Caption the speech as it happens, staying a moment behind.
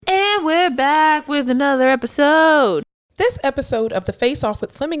We're back with another episode. This episode of The Face Off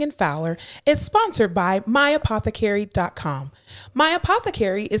with Fleming and Fowler is sponsored by myapothecary.com. My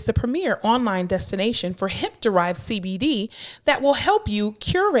Apothecary is the premier online destination for hemp-derived CBD that will help you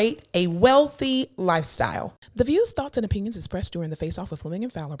curate a wealthy lifestyle. The views, thoughts, and opinions expressed during the Face Off with Fleming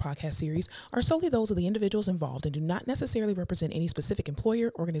and Fowler podcast series are solely those of the individuals involved and do not necessarily represent any specific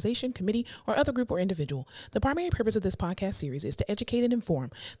employer, organization, committee, or other group or individual. The primary purpose of this podcast series is to educate and inform.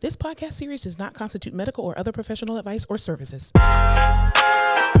 This podcast series does not constitute medical or other professional advice or services. It's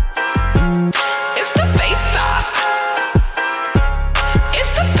the Face Off.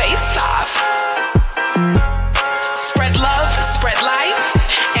 It's the Face Off. Spread love, spread light,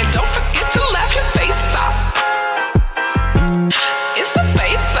 and don't forget to laugh your face off. It's the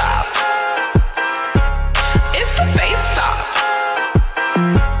Face Off. It's the Face Off.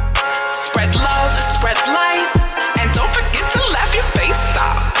 Spread love, spread light, and don't forget to laugh your face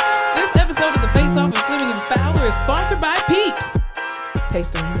off. This episode of The Face Off with Fleming and Fowler is sponsored by Peeps.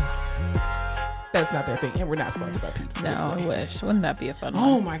 Taste of you. That's not their thing. And we're not sponsored by Peeps. No, I wish. Wouldn't that be a fun one?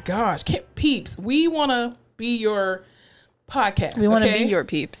 Oh my gosh. Peeps, we want to be your podcast. We want to be your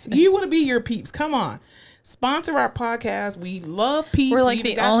peeps. You want to be your peeps. Come on. Sponsor our podcast. We love Peeps. We're like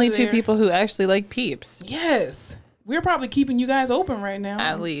the only two people who actually like peeps. Yes. We're probably keeping you guys open right now.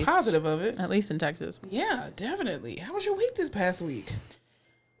 At least. Positive of it. At least in Texas. Yeah, definitely. How was your week this past week?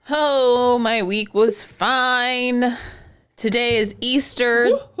 Oh, my week was fine. Today is Easter.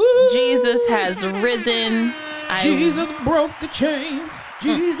 Woo-hoo. Jesus has risen. Jesus broke the chains.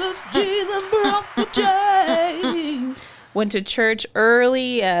 Jesus broke the chains. Went to church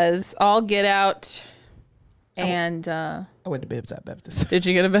early as all get out. And I went to Bedside Baptist. did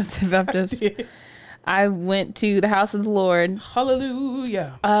you get a Bedside Baptist? I went to the house of the Lord.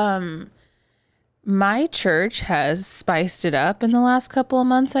 Hallelujah. My church has spiced it up in the last couple of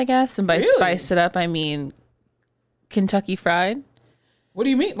months, I guess. And by Really? spiced it up, I mean Kentucky Fried. What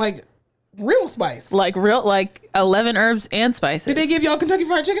do you mean? Like real spice? Like 11 herbs and spices. Did they give y'all Kentucky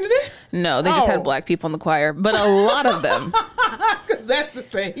Fried Chicken today? No, they just had black people in the choir, but a lot of them. Because that's the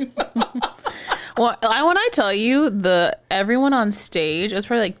same. Well, when I tell you, everyone on stage, it was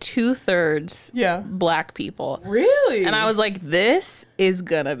probably like 2/3 black people. Really? And I was like, this is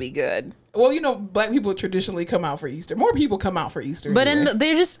gonna be good. Well, you know, black people traditionally come out for Easter. More people come out for Easter. But anyway.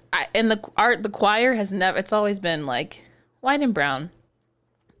 the choir has never, it's always been like white and brown.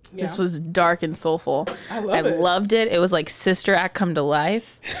 Yeah. This was dark and soulful. I loved it. It was like Sister Act come to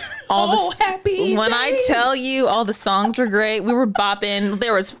life. Happy When day. I tell you, all the songs were great. We were bopping.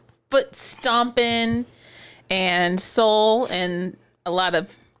 There was foot stomping and soul and a lot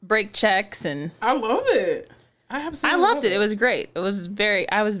of break checks. And I love it. I loved it. It was great. I was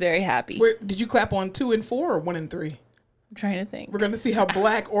very happy. Did you clap on 2 and 4 or 1 and 3? I'm trying to think. We're going to see how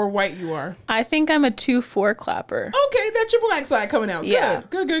black or white you are. I think I'm a 2-4 clapper. Okay, that's your black side coming out. Yeah.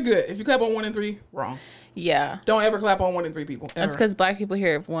 Good. If you clap on 1 and 3, wrong. Yeah. Don't ever clap on 1 and 3, people. Ever. That's because black people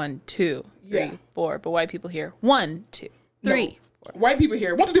hear 1, 2, 3, 4, but white people hear 1, 2, 3. No. White people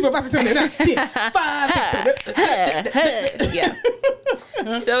hear 1, 2, 3, 4, 5, 6, 7, 8, 9, 10, 5, 6, 7, 8. Yeah.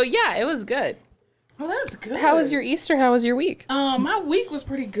 So yeah, it was good. Oh, that's good. How was your Easter? How was your week? My week was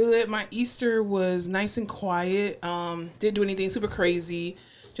pretty good. My Easter was nice and quiet. Didn't do anything super crazy.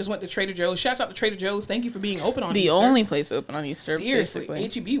 Just went to Trader Joe's. Shouts out to Trader Joe's. Thank you for being open on Easter. The only place open on Easter. Seriously.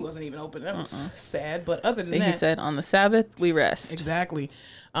 basically. HEB wasn't even open. That was sad. But other than that. He said, on the Sabbath, we rest. Exactly.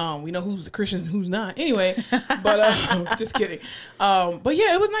 We know who's the Christians and who's not. Anyway, but just kidding. But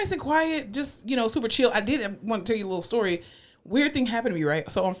yeah, it was nice and quiet. Just, super chill. I want to tell you a little story. Weird thing happened to me,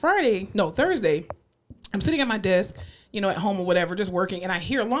 right? So on Thursday, I'm sitting at my desk, at home or whatever, just working, and I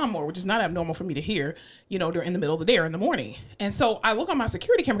hear a lawnmower, which is not abnormal for me to hear, during in the middle of the day or in the morning. And so I look on my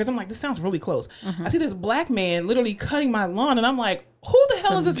security camera because I'm like, this sounds really close. I see this black man literally cutting my lawn, and I'm like, who the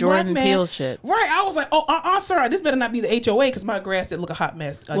hell is this Jordan black man? Peele shit. Right. I was like, sir, this better not be the HOA because my grass did look a hot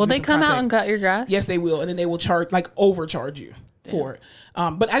mess. Will they come out and cut your grass? Yes, they will. And then they will overcharge you for it.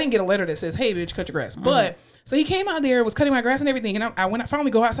 But I didn't get a letter that says, hey, bitch, cut your grass. But so he came out there, was cutting my grass and everything. And I finally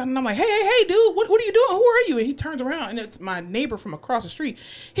go outside and I'm like, hey, dude, what are you doing? Who are you? And he turns around and it's my neighbor from across the street.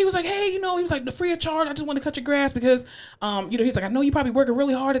 He was like, hey, he was like, the free of charge. I just want to cut your grass because, he's like, I know you probably working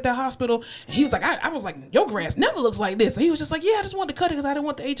really hard at that hospital. And he was like, I was like, your grass never looks like this. And he was just like, yeah, I just wanted to cut it because I didn't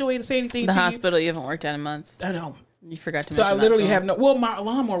want the HOA to say anything to hospital you haven't worked at in months. I know. You forgot to mention So I literally that have my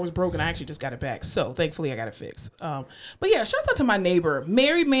lawnmower was broken. I actually just got it back. So thankfully I got it fixed. But yeah, shouts out to my neighbor.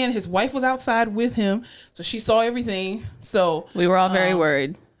 Married man, his wife was outside with him. So she saw everything. So we were all very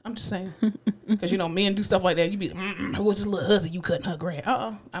worried. I'm just saying. Because, men do stuff like that. You be, who was this little husband you cutting her grass?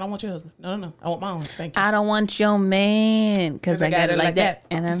 I don't want your husband. No. I want my own. Thank you. I don't want your man because I got it like that.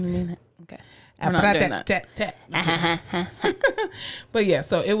 And I'm Okay. We're not doing that. But yeah,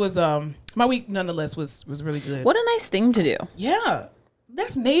 so it was my week nonetheless was really good. What a nice thing to do. Yeah.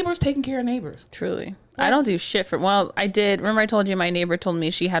 That's neighbors taking care of neighbors. Truly. I don't do shit for, well, I did. Remember I told you my neighbor told me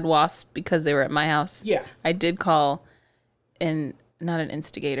she had wasps because they were at my house? Yeah. I did call not an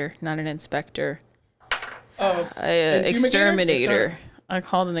instigator, not an inspector. Exterminator. I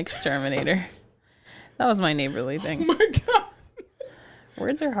called an exterminator. That was my neighborly thing. Oh my God.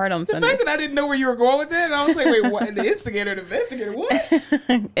 Words are hard on the Sundays. The fact that I didn't know where you were going with that, and I was like, wait, what? An instigator, an investigator, what?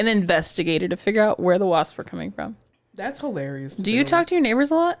 An investigator to figure out where the wasps were coming from. That's hilarious. Do you talk to your neighbors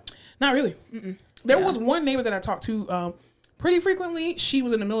a lot? Not really. Mm-mm. There was one neighbor that I talked to pretty frequently. She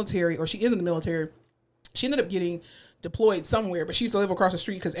was in the military, or she is in the military. She ended up getting deployed somewhere, but she used to live across the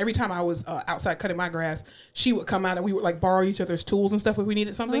street because every time I was outside cutting my grass, she would come out and we would like borrow each other's tools and stuff if we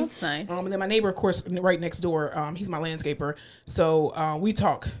needed something. Oh, that's nice. And then my neighbor, of course, right next door, he's my landscaper. So we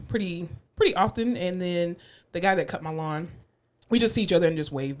talk pretty often. And then the guy that cut my lawn, we just see each other and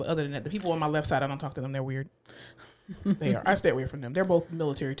just wave. But other than that, the people on my left side, I don't talk to them. They're weird. They are. I stay away from them. They're both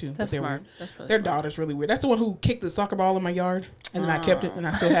military too. That's but they're smart. Weird. That's really Their smart. daughter's really weird. That's the one who kicked the soccer ball in my yard, and then I kept it, and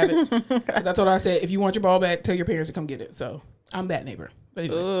I still have it. Because I told her, I said, if you want your ball back, tell your parents to come get it. So I'm that neighbor. But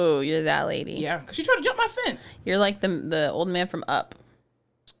anyway. Ooh, you're that lady. Yeah, because she tried to jump my fence. You're like the old man from Up.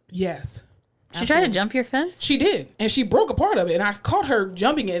 Yes. She tried to jump your fence? She did, and she broke a part of it, and I caught her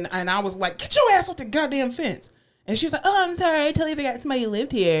jumping it, and I was like, get your ass off the goddamn fence. And she was like, oh, I'm sorry. I totally forgot somebody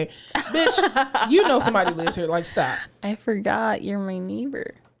lived here. Bitch, you know somebody lives here. Like, stop. I forgot you're my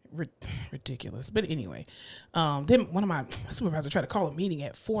neighbor. Ridiculous. But anyway, then one of my supervisors tried to call a meeting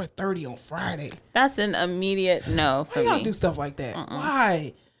at 4:30 on Friday. That's an immediate no for Why y'all me. do stuff like that?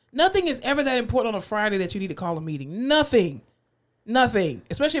 Why? Nothing is ever that important on a Friday that you need to call a meeting. Nothing.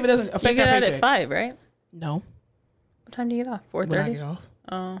 Especially if it doesn't affect you our get out paycheck. at 5, right? No. What time do you get off? 4:30? When I get off.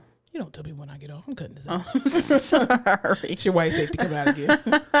 Oh. You don't tell me when I get off. I'm cutting this out. Oh, sorry. It's your white safety coming out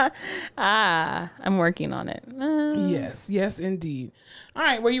again. I'm working on it. Yes, indeed. All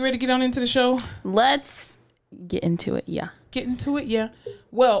right, well, you ready to get on into the show? Let's get into it. Yeah. Get into it, yeah.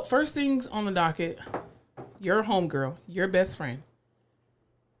 Well, first things on the docket, your homegirl, your best friend,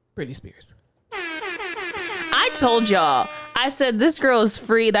 Britney Spears. I told y'all. I said this girl is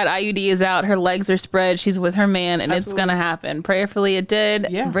free. That IUD is out. Her legs are spread. She's with her man, and Absolutely. it's gonna happen. Prayerfully, it did.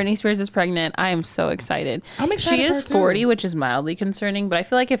 Yeah. Britney Spears is pregnant. I am so excited. I'm excited She for is her, too. 40, which is mildly concerning. But I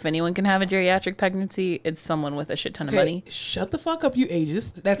feel like if anyone can have a geriatric pregnancy, it's someone with a shit ton of money. Shut the fuck up, you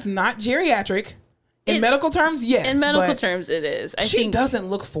ageist. That's not geriatric. In medical terms, yes. In medical but terms, it is. I she think doesn't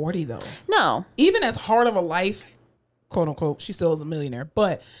look 40 though. no. Even as hard of a life, quote unquote, she still is a millionaire.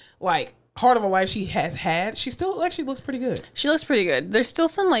 But like hard of a life she has had, she still actually looks pretty good. She looks pretty good. There's still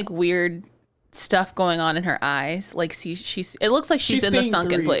some like weird stuff going on in her eyes. Like she's it looks like she's in the seen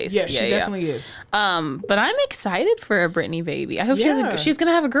sunken through. place. Yeah, she definitely is. But I'm excited for a Britney baby. I hope Yeah. she's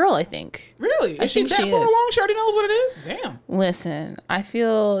gonna have a girl, I think. Really? I Is she think that she far is. along? She already knows what it is? Damn. Listen, I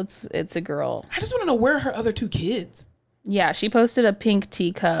feel it's a girl. I just want to know where are her other two kids Yeah, she posted a pink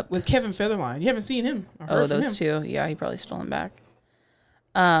teacup. with Kevin Federline. You haven't seen him or heard Oh, from those him. two. Yeah, he probably stole them back.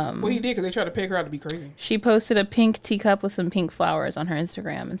 Well, he did because they tried to peg her out to be crazy. She posted a pink teacup with some pink flowers on her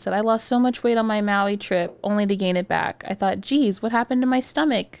Instagram and said, I lost so much weight on my Maui trip only to gain it back. I thought, geez, what happened to my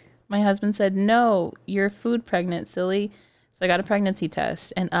stomach? My husband said, no, you're food pregnant, silly. So I got a pregnancy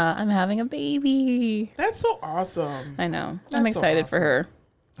test and I'm having a baby. That's so awesome. I know. That's I'm so excited for awesome. her.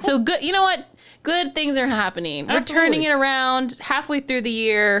 So good. You know what? Good things are happening. We're Absolutely. turning it around halfway through the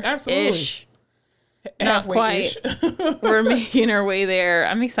year. Absolutely. Ish. Not Halfway-ish. We're making our way there.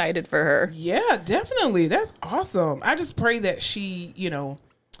 I'm excited for her. Yeah, definitely. That's awesome. I just pray that she,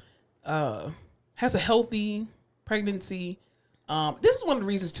 has a healthy pregnancy. This is one of the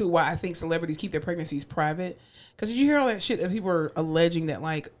reasons too why I think celebrities keep their pregnancies private. Because did you hear all that shit that people were alleging that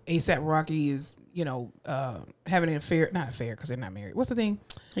like ASAP Rocky is, having an affair? Not affair because they're not married. What's the thing?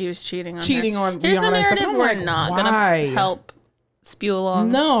 He was cheating on Cheating her. on Here's Rihanna a and stuff. narrative I'm we're like, not why? going to help spew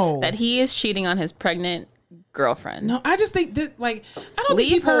along. No. That he is cheating on his pregnant girlfriend. No, I just think that I don't Leave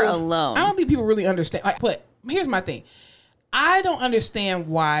think people, her alone. I don't think people really understand. Like, but here's my thing. I don't understand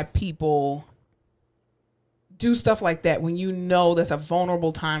why people do stuff like that when you know that's a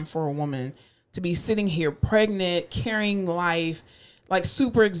vulnerable time for a woman to be sitting here pregnant, carrying life, like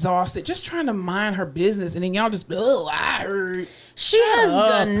super exhausted, just trying to mind her business, and then y'all just, oh, I heard. She has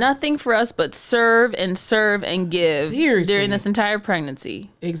done nothing for us but serve and give Seriously. during this entire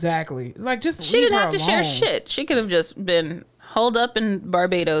pregnancy. Exactly. Like, just She leave didn't her have to share alone. shit. She could have just been holed up in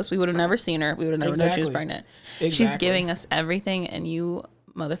Barbados. We would have never seen her. We would have never known she was Exactly. pregnant. Exactly. She's giving us everything, and you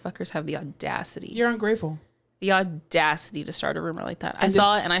motherfuckers have the audacity. You're ungrateful. The audacity to start a rumor like that. I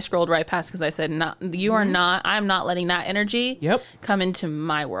saw it and I scrolled right past because I said, I'm not letting that energy come into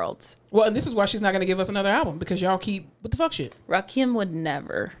my world. Well, and this is why she's not going to give us another album, because y'all keep, what the fuck shit? Rakim would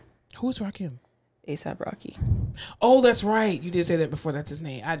never. Who is Rakim? A$AP Rocky. Oh, that's right. You did say that before. That's his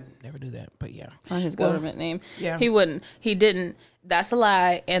name. I never do that, but yeah. On his government name. Yeah. He wouldn't. He didn't. That's a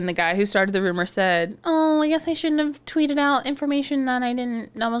lie. And the guy who started the rumor said, I guess I shouldn't have tweeted out information that I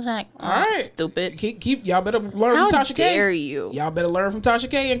didn't double check. All right. Stupid. Keep y'all better learn from Tasha K. How dare you? Y'all better learn from Tasha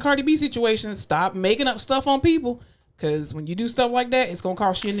K and Cardi B situations. Stop making up stuff on people. Because when you do stuff like that, it's going to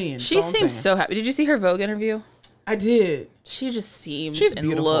cost you in the end. She seems so happy. Did you see her Vogue interview? I did. She just seems She's and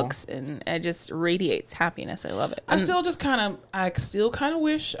beautiful. looks and it just radiates happiness. I love it. I still kind of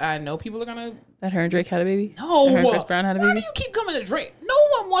wish, I know people are going to. That her and Drake had a baby? No. Her and Chris Brown had a baby? Why do you keep coming to Drake? No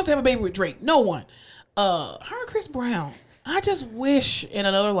one wants to have a baby with Drake. No one. Her and Chris Brown. I just wish in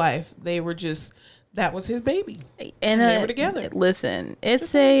another life they were just, that was his baby. And they were together. Listen,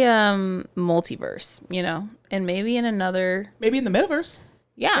 it's a multiverse, and maybe in another. Maybe in the metaverse.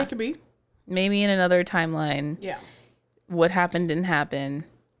 Yeah. It could be. Maybe in another timeline. Yeah. What happened didn't happen.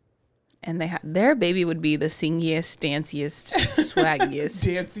 And their baby would be the singiest, danciest, swaggiest.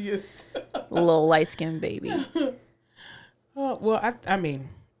 Danciest. Little light-skinned baby. Well, I mean,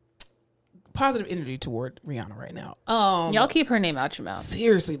 positive energy toward Rihanna right now. Y'all keep her name out your mouth.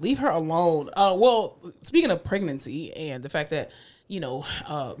 Seriously, leave her alone. Well, speaking of pregnancy and the fact that,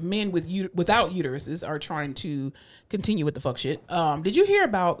 men without uteruses are trying to continue with the fuck shit. Did you hear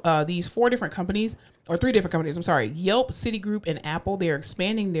about these 3 different companies? I'm sorry, Yelp, Citigroup, and Apple. They're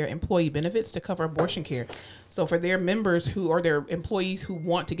expanding their employee benefits to cover abortion care. So for their members their employees who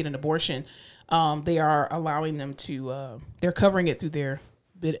want to get an abortion, they are allowing them to, they're covering it through their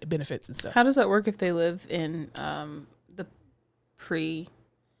benefits and stuff. How does that work if they live in the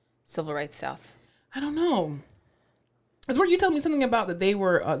pre-civil rights South? I don't know. It's where you told me something about that they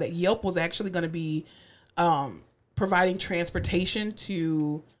were that Yelp was actually going to be providing transportation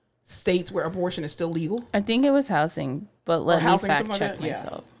to states where abortion is still legal. I think it was housing, but let me fact check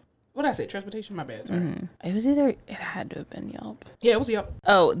myself. What did I say? Transportation? My bad. Sorry. Mm-hmm. It had to have been Yelp. Yeah, it was Yelp.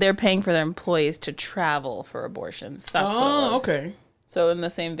 Oh, they're paying for their employees to travel for abortions. That's what it was. Okay. So in the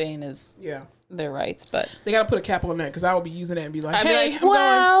same vein as their rights, but they got to put a cap on that because I would be using that and be like, I'm I'm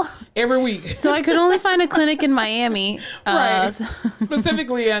going every week. So I could only find a clinic in Miami, right?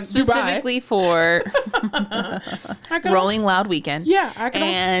 Specifically in Dubai. For Rolling Loud Weekend. Yeah, I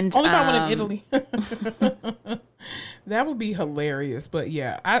can only find one in Italy. That would be hilarious, but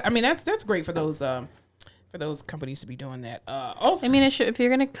yeah, I mean that's great for those companies to be doing that. Also, I mean, if you're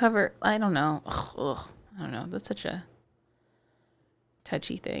gonna cover, I don't know. I don't know. That's such a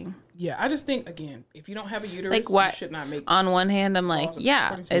touchy thing. Yeah, I just think, again, if you don't have a uterus, you should not make. On one hand, I'm like,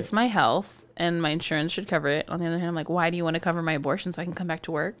 it's my health and my insurance should cover it. On the other hand, I'm like, why do you want to cover my abortion so I can come back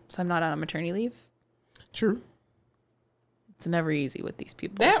to work so I'm not on maternity leave? True. It's never easy with these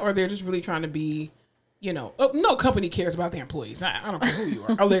people. That, or they're just really trying to be, no company cares about their employees. I don't care who you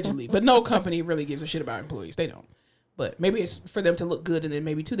are, allegedly, but no company really gives a shit about employees. They don't. But maybe it's for them to look good, and then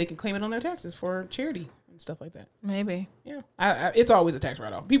maybe too they can claim it on their taxes for charity and stuff like that. Maybe. Yeah, it's always a tax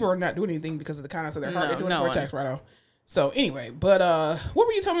write-off. People are not doing anything because of the kindness of their heart. They're doing it for a tax write-off. So anyway, but what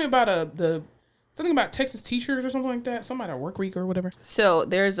were you telling me about something about Texas teachers or something like that? Something about a work week or whatever. So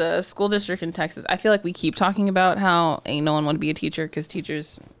there's a school district in Texas. I feel like we keep talking about how ain't no one want to be a teacher because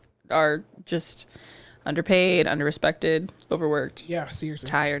teachers are just underpaid, underrespected, overworked. Yeah, seriously.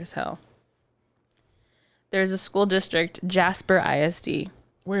 Tired as hell. There's a school district, Jasper ISD.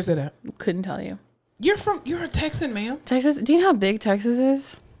 Where's it at? Couldn't tell you. You're a Texan, ma'am. Texas. Do you know how big Texas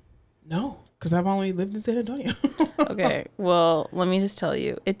is? No, because I've only lived in San Antonio. Okay. Well, let me just tell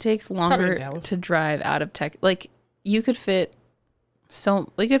you. It takes longer to drive out of Texas. Like, you could fit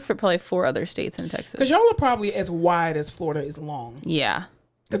probably 4 other states in Texas. Because y'all are probably as wide as Florida is long. Yeah.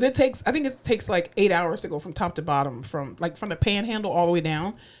 Because I think it takes like 8 hours to go from top to bottom, from the Panhandle all the way down.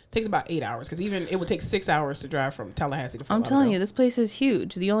 It takes about 8 hours. Because even it would take 6 hours to drive from Tallahassee to Fort Lauderdale. I'm telling you, this place is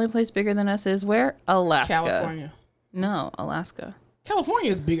huge. The only place bigger than us is where? Alaska. California. No, Alaska.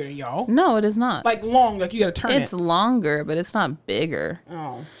 California is bigger than y'all. No, it is not. Like long, like you got to turn it. It's longer, but it's not bigger.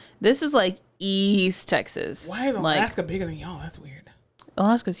 Oh. This is like East Texas. Why is Alaska bigger than y'all? That's weird.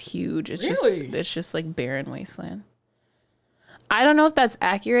 Alaska's huge. It's really? It's just like barren wasteland. I don't know if that's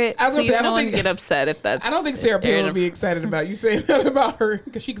accurate. I was gonna say, I don't think get upset if that's. I don't think Sarah Palin would be excited about you saying that about her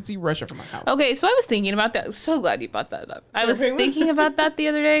because she could see Russia from her house. Okay, so I was thinking about that. So glad you brought that up. I was thinking about that the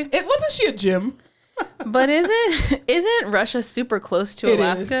other day. Wasn't she a gym? But isn't Russia super close to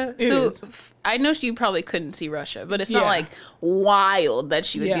Alaska? It is. I know you probably couldn't see Russia, but it's not like wild that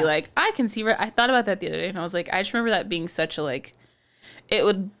she would be like, I can see. I thought about that the other day, and I was like, I just remember that being such a like. It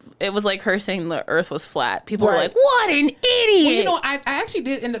was like her saying the Earth was flat. People were like, "What an idiot!" Well, you know, I actually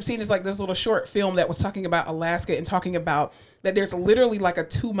did end up seeing this little short film that was talking about Alaska and talking about that there's literally like a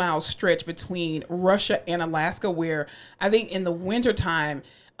 2-mile stretch between Russia and Alaska where I think in the wintertime,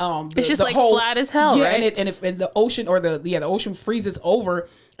 it's just like flat as hell, right? And if the ocean or the ocean freezes over,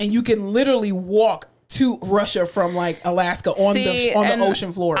 and you can literally walk to Russia from like Alaska on the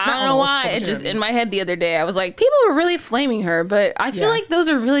ocean floor. I don't know why. It just in my head the other day, I was like, people were really flaming her, but I feel like those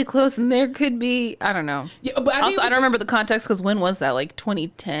are really close, and there could be, I don't know. Yeah, but I don't remember the context because when was that? Like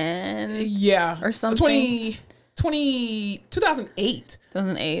 2010? Yeah, or something. 2008.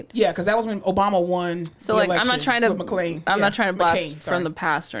 2008. Yeah, because that was when Obama won. So like, I'm not trying to blast McCain, from the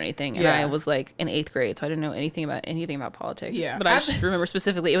past or anything. And I was like in 8th grade, so I didn't know anything about politics. Yeah, but I just remember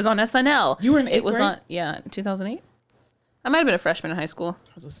specifically it was on SNL. You were in 8th grade? It was on 2008. I might have been a freshman in high school.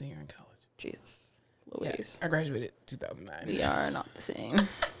 I was a senior in college. Jesus, Louise. Yeah, I graduated 2009. We are not the same.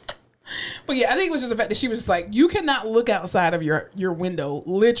 But yeah, I think it was just the fact that she was just like, you cannot look outside of your window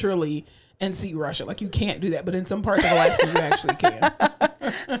literally and see Russia. Like, you can't do that. But in some parts of Alaska, you actually can.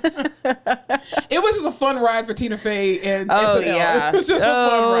 It was just a fun ride for Tina Fey and SNL. Yeah. It was just a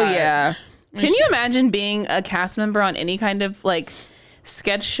fun ride. Yeah. Can you imagine being a cast member on any kind of like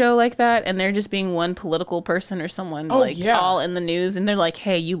sketch show like that, and there just being one political person or someone all in the news, and they're like,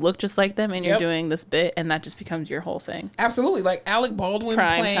 hey, you look just like them, and you're doing this bit, and that just becomes your whole thing. Absolutely. Like Alec Baldwin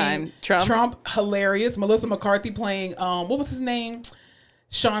playing Trump, hilarious. Melissa McCarthy playing what was his name?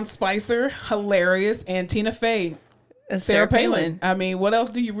 Sean Spicer, hilarious, and Tina Fey, Sarah Palin. I mean, what else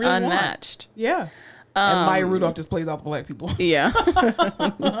do you really Unmatched. want? Yeah. And Maya Rudolph just plays all the black people. Yeah.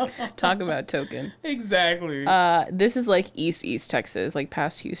 Talk about token. Exactly. This is like East Texas, like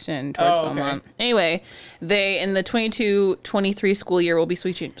past Houston towards Beaumont. Anyway, they in the 22-23 school year will be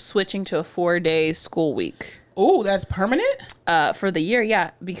switching to a 4-day school week. Oh, that's permanent? For the year,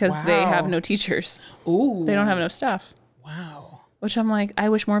 yeah, because they have no teachers. Ooh. They don't have enough staff. Wow. Which I'm like, I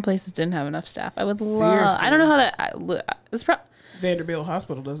wish more places didn't have enough staff. I would love. I don't know how that. Vanderbilt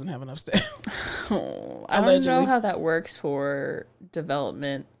Hospital doesn't have enough staff. I don't know how that works for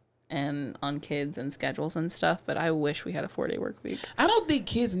development and on kids and schedules and stuff, but I wish we had a 4-day work week. I don't think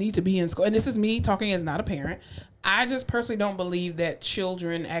kids need to be in school. And this is me talking as not a parent. I just personally don't believe that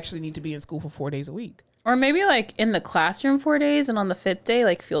children actually need to be in school for 4 days a week. Or maybe like in the classroom 4 days, and on the 5th day,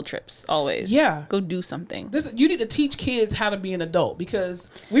 like field trips always. Yeah. Go do something. You need to teach kids how to be an adult, because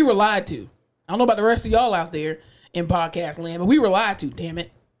we were lied to. I don't know about the rest of y'all out there in podcast land, but we were lied to, damn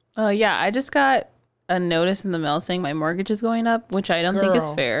it. Yeah, I just got a notice in the mail saying my mortgage is going up, which I don't think is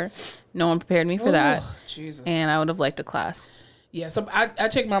fair. No one prepared me for that. Jesus. And I would have liked a class. Yeah, so I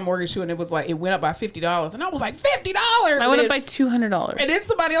checked my mortgage too, and it was like, it went up by $50, and I was like, $50? I went up by $200. And then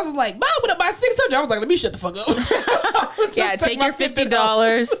somebody else was like, mine went up by $600. I was like, let me shut the fuck up. Yeah, take your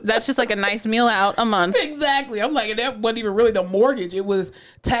 $50. That's just like a nice meal out a month. Exactly. I'm like, and that wasn't even really the mortgage. It was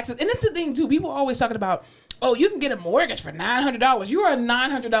taxes. And that's the thing too. People are always talking about, oh, you can get a mortgage for $900. You are a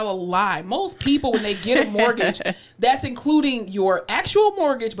 $900 lie. Most people, when they get a mortgage, that's including your actual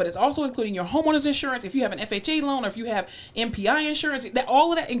mortgage, but it's also including your homeowner's insurance. If you have an FHA loan, or if you have MPI insurance, that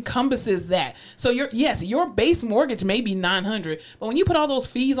all of that encompasses that. So your base mortgage may be $900, but when you put all those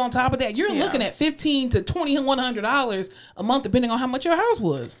fees on top of that, you're looking at $1,500 to $2,100 a month, depending on how much your house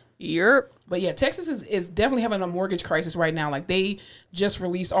was. But yeah, Texas is definitely having a mortgage crisis right now. Like, they just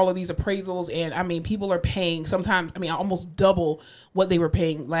released all of these appraisals, and I mean, people are paying sometimes, almost double what they were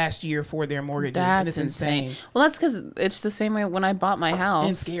paying last year for their mortgages. And it's insane. Well, that's because it's the same way when I bought my house.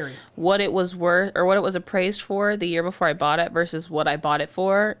 And scary. What it was worth, or what it was appraised for the year before I bought it versus what I bought it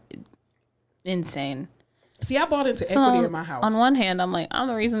for. Insane. See, I bought into equity in my house. On one hand, I'm like, I'm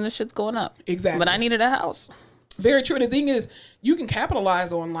the reason this shit's going up. Exactly. But I needed a house. Very true. The thing is, you can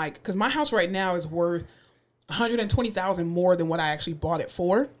capitalize on, like, because my house right now is worth $120,000 more than what I actually bought it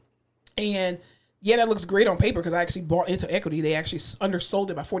for. And yeah, that looks great on paper because I actually bought into equity. They actually undersold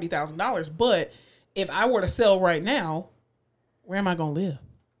it by $40,000. But if I were to sell right now, where am I going to live?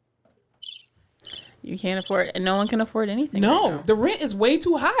 You can't afford, and no one can afford anything. No, right, the rent is way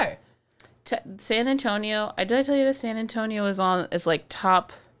too high. San Antonio. Did I tell you that San Antonio is like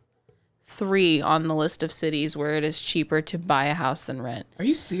top 3 on the list of cities where it is cheaper to buy a house than rent. Are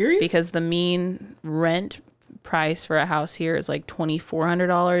you serious? Because the mean rent price for a house here is like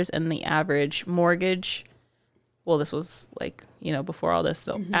 $2,400, and the average mortgage, well, this was like, before all this,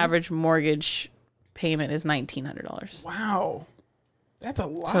 the average mortgage payment is $1,900. Wow. That's a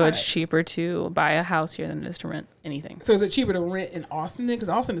lot. So it's cheaper to buy a house here than it is to rent anything. So is it cheaper to rent in Austin then? Because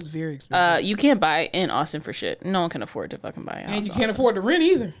Austin is very expensive. You can't buy in Austin for shit. No one can afford to fucking buy a house. And you can't afford to rent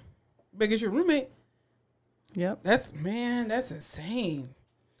either. Because your roommate. Yep. That's insane.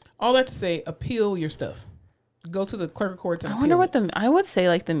 All that to say, appeal your stuff. Go to the clerk of courts and I wonder what I would say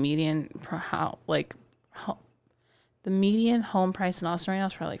like the median the median home price in Austin right now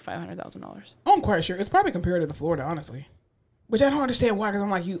is probably like $500,000. I'm quite sure. It's probably compared to the Florida, honestly. Which I don't understand why, because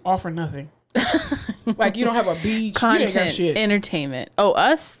I'm like, you offer nothing. Like, you don't have a beach. Content, you ain't got shit. Entertainment. Oh,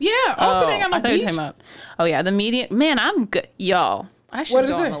 us? Yeah, Austin ain't got no beach. Oh, yeah, the median. Man, I'm good. Y'all, I should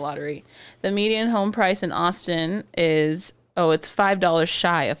go on the lottery. The median home price in Austin is, it's $5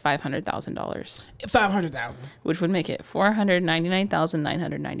 shy of $500,000. $500,000. Which would make it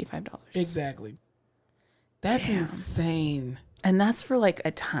 $499,995. Exactly. That's insane. And that's for like a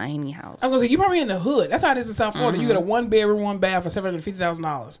tiny house. I was gonna say, you're probably in the hood. That's how it is in South Florida. You get a 1-bedroom, 1-bath for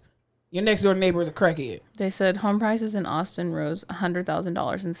 $750,000. Your next door neighbor is a crackhead. They said home prices in Austin rose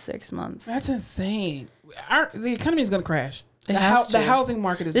 $100,000 in 6 months. That's insane. The economy is gonna crash. The the housing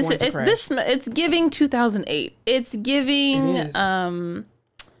market is going to crash. It's giving 2008. It's giving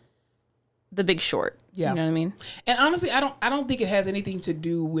The Big Short. Yeah, you know what I mean. And honestly, I don't think it has anything to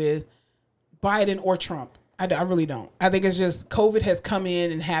do with Biden or Trump. I really don't. I think it's just COVID has come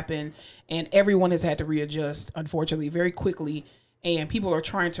in and happened, and everyone has had to readjust, unfortunately, very quickly. And people are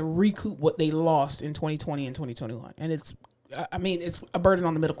trying to recoup what they lost in 2020 and 2021. And it's a burden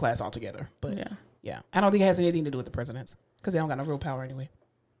on the middle class altogether. But yeah, I don't think it has anything to do with the presidents because they don't got no real power anyway.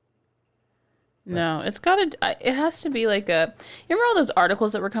 No, it has to be like you remember all those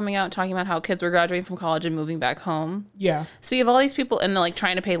articles that were coming out talking about how kids were graduating from college and moving back home? Yeah. So you have all these people and they're like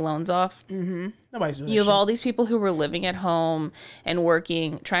trying to pay loans off. Mm-hmm. Nobody's doing that. You have all these people who were living at home and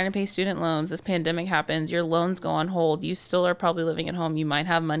working, trying to pay student loans. This pandemic happens. Your loans go on hold. You still are probably living at home. You might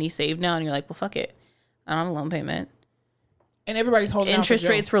have money saved now and you're like, well, fuck it. I don't have a loan payment. And everybody's holding interest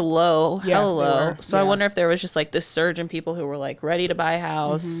rates were low, hella low. So I wonder if there was just like this surge in people who were like ready to buy a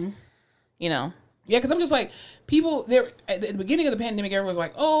house, you know. Yeah, because I'm just like, people, at the beginning of the pandemic, everyone was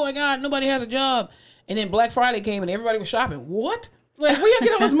like, oh my God, nobody has a job. And then Black Friday came and everybody was shopping. What? Like, where y'all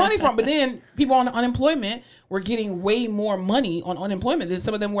get all this money from? But then people on unemployment were getting way more money on unemployment than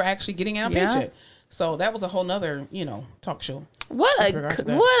some of them were actually getting out of paycheck. So that was a whole nother, talk show. What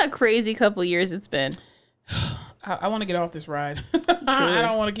a crazy couple years it's been. I want to get off this ride. I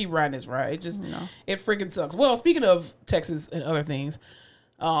don't want to keep riding this ride. It just, it freaking sucks. Well, speaking of Texas and other things,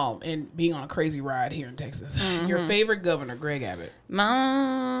 and being on a crazy ride here in Texas, your favorite governor, Greg Abbott.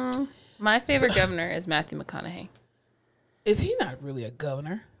 My favorite governor is Matthew McConaughey. Is he not really a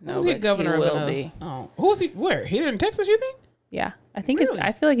governor? No, he a governor? He will be. Oh, who is he? Where? Here in Texas? You think? Yeah, I think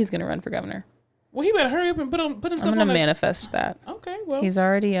I feel like he's gonna run for governor. Well, he better hurry up and put himself. I'm gonna manifest that. Okay, well, he's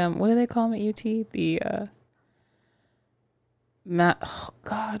already what do they call him at UT? The oh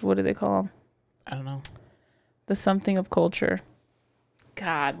God, what do they call him? I don't know. The something of culture.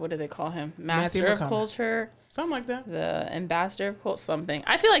 God, what do they call him? Master of culture. Something like that. The ambassador of culture. Something.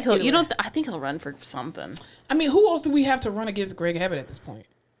 I feel like I think he'll run for something. I mean, who else do we have to run against Greg Abbott at this point?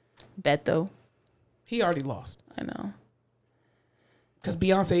 Beto. He already lost. I know. Because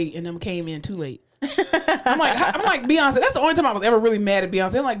Beyonce and them came in too late. I'm like Beyonce. That's the only time I was ever really mad at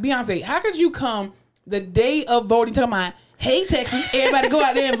Beyonce. I'm like, Beyonce, how could you come the day of voting talking about, hey Texas, everybody go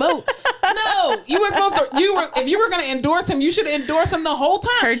out there and vote? No, you were supposed to. If you were going to endorse him, you should have endorsed him the whole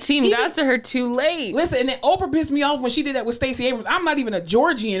time. Her team got to her too late. Listen, and then Oprah pissed me off when she did that with Stacey Abrams. I'm not even a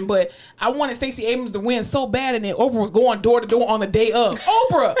Georgian, but I wanted Stacey Abrams to win so bad, and then Oprah was going door to door on the day of.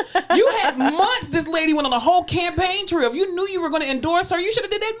 Oprah, you had months. This lady went on a whole campaign trail. If you knew you were going to endorse her, you should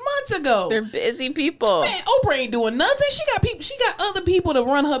have did that months ago. They're busy people. Man, Oprah ain't doing nothing. She got people. She got other people to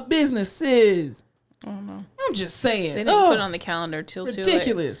run her businesses. I don't know. I'm just saying. They didn't put it on the calendar till too late.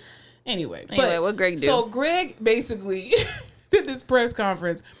 Ridiculous. Anyway, what Greg do? So Greg basically did this press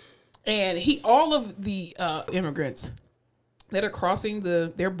conference, and all of the immigrants that are crossing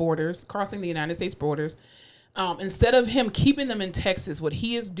their borders, crossing the United States borders, instead of him keeping them in Texas, what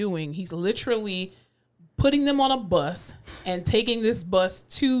he is doing, he's literally putting them on a bus and taking this bus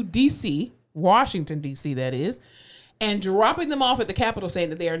to D.C., Washington, D.C., that is, and dropping them off at the Capitol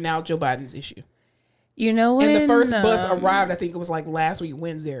saying that they are now Joe Biden's issue. You know when... And the first bus arrived, I think it was like last week,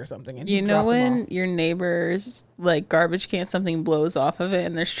 Wednesday or something. And you know when your neighbor's like garbage can, something blows off of it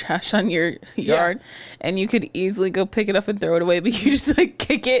and there's trash on your yard and you could easily go pick it up and throw it away, but you just like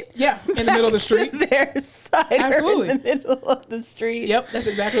kick it. Yeah, in the middle of the street. Their side. Absolutely. In the middle of the street. Yep, that's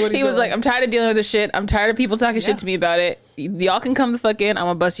exactly what he was like, I'm tired of dealing with this shit. I'm tired of people talking shit to me about it. Y'all can come the fuck in. I'm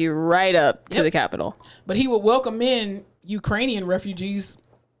going to bust you right up to the Capitol. But he would welcome in Ukrainian refugees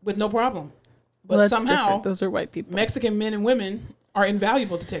with no problem. But Well, that's somehow, different. Those are white people. Mexican men and women are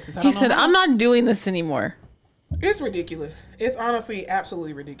invaluable to Texas. I He don't know said, how. I'm not doing this anymore. It's ridiculous. It's honestly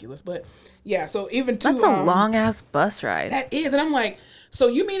absolutely ridiculous. But yeah, so even to That's a long ass bus ride. that is, and I'm like, so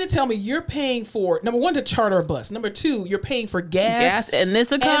you mean to tell me you're paying for number one to charter a bus, number two you're paying for gas in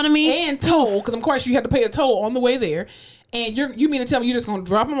this economy and toll, because of course you have to pay a toll on the way there, and you mean to tell me you're just gonna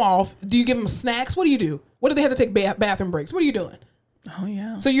drop them off? Do you give them snacks? What do you do? What do they have to take bathroom breaks? What are you doing? Oh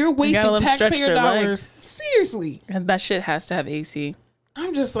yeah. So you're wasting let 'em stretch taxpayer their dollars. legs. Seriously, And that shit has to have AC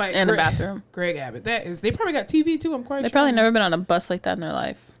I'm just like and a bathroom. Greg Abbott. That is. They probably got TV too. I'm quite They've sure. probably never been on a bus like that in their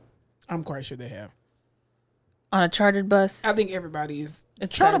life. I'm quite sure they have. On a chartered bus I think everybody is.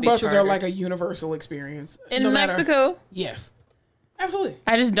 It's Charter gotta be buses are chartered. like a universal experience in no matter- Mexico. Yes, absolutely.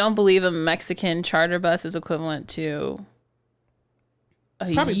 I just don't believe a Mexican charter bus is equivalent to a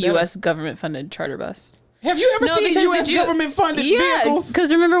probably better. U.S. government funded charter bus. Have you ever seen because U.S. did you- government funded vehicles?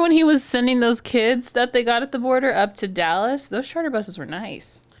 because remember when he was sending those kids that they got at the border up to Dallas? Those charter buses were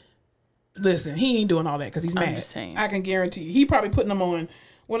nice. Listen, he ain't doing all that because he's mad. just saying. I can guarantee you. He probably putting them on.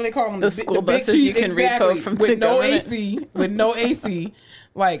 What do they call them? Those school buses you can repo from with the no government. AC. With no AC.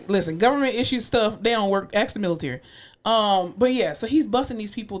 Like, listen, government issued stuff. They don't work. Ask the military. But yeah, so he's busting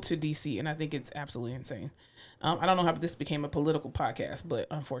these people to DC, and I think it's absolutely insane. I don't know how this became a political podcast, but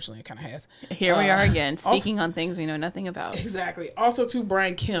unfortunately, it kind of has. Here we are again, also- speaking on things we know nothing about. Exactly. Also, to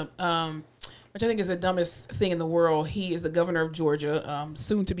Brian Kemp, which I think is the dumbest thing in the world. He is the governor of Georgia,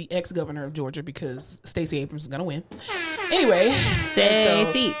 soon to be ex-governor of Georgia because Stacey Abrams is gonna win. Anyway,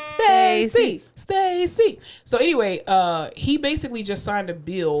 Stacey. Stacey. So anyway, he basically just signed a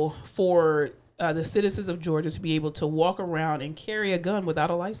bill for the citizens of Georgia to be able to walk around and carry a gun without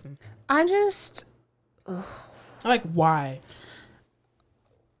a license. I just Like, why?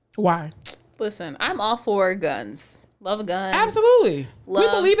 Why? listen. I'm all for guns. Love a gun. Absolutely. We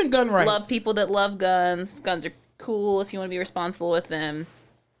Love- believe in gun rights. Love people that love guns. Guns are cool if you want to be responsible with them.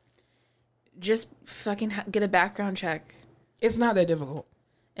 Just fucking get a background check It's not that difficult.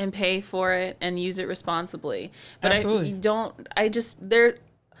 and pay for it and use it responsibly. But Absolutely. they're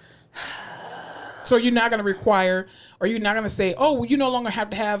So you're not going to require, or you're not going to say, oh, well, you no longer have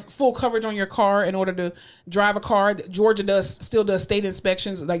to have full coverage on your car in order to drive a car. Georgia still does state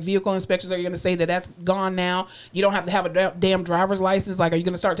inspections, like vehicle inspections. Are you going to say that that's gone now? You don't have to have a damn driver's license. Like, are you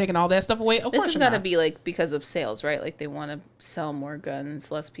going to start taking all that stuff away? Of this course has you're got to not. be like because of sales, right? Like they want to sell more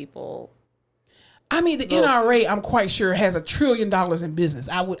guns, less people. I mean, the NRA, I'm quite sure, has $1 trillion in business.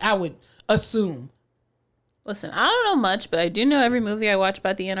 I would assume. Listen, I don't know much, but I do know every movie I watch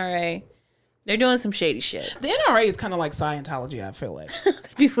about the NRA. They're doing some shady shit. The NRA is kind of like Scientology, I feel like.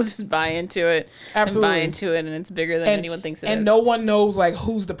 People just buy into it. Absolutely. And buy into it, and it's bigger than anyone thinks it is. And no one knows like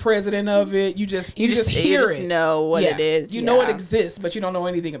who's the president of it. You just hear it. know what it is. You know it yeah. exists, but you don't know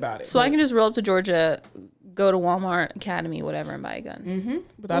anything about it. So I can just roll up to Georgia, go to Walmart, Academy, whatever, and buy a gun.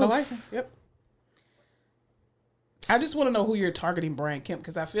 without a license. Yep. I just want to know who you're targeting, Brian Kemp,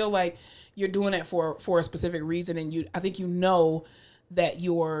 because I feel like you're doing it for a specific reason, and I think you know that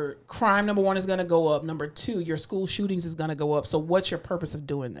your crime, number one, is going to go up. Number two, your school shootings is going to go up. So what's your purpose of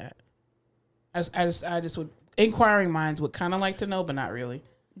doing that? I just would, inquiring minds would kind of like to know, but not really.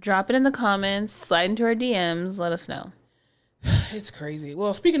 Drop it in the comments, slide into our DMs, let us know. It's crazy.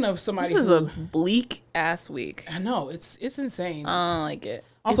 Well, speaking of somebody This is who, a bleak ass week. I know, it's insane. I don't like it.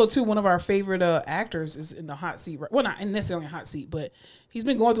 Also, too, one of our favorite actors is in the hot seat. Well, not necessarily a hot seat, but he's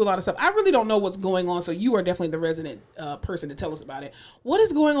been going through a lot of stuff. I really don't know what's going on, so you are definitely the resident person to tell us about it. What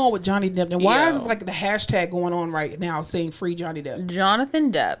is going on with Johnny Depp? And why is this like the hashtag going on right now saying free Johnny Depp?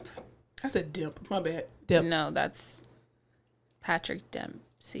 Jonathan Depp. I said Depp. My bad. Depp. No, that's Patrick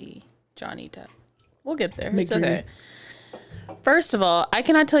Dempsey. Johnny Depp. We'll get there. McDreamy. It's okay. First of all, I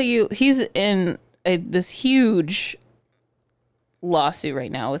cannot tell you, he's in this huge lawsuit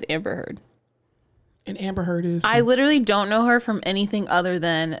right now with Amber Heard. And Amber Heard is. I literally don't know her from anything other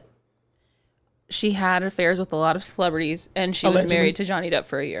than she had affairs with a lot of celebrities, and she was Allegedly. married to Johnny Depp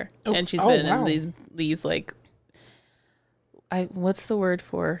for a year, and she's oh, been wow. in these like, what's the word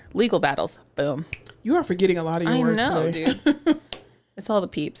for legal battles? Boom. You are forgetting a lot of your I words know, today. dude. It's all the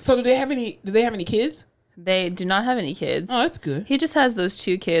peeps. So do they have any kids? They do not have any kids. Oh, that's good. He just has those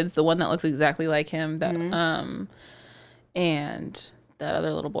two kids, the one that looks exactly like him, that Mm-hmm. and that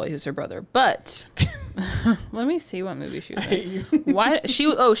other little boy who's her brother. But let me see what movie she was I hate in. you. Why she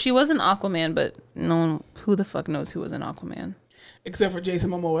was in Aquaman, but no one, who the fuck knows who was in Aquaman? Except for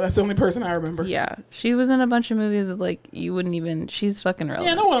Jason Momoa. That's the only person I remember. Yeah. She was in a bunch of movies that like you wouldn't even she's fucking relevant.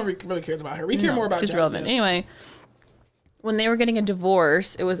 Yeah, no one really cares about her. We care more about she's Johnny relevant. Depp. Anyway, when they were getting a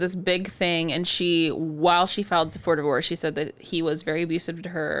divorce, it was this big thing, and while she filed for divorce, she said that he was very abusive to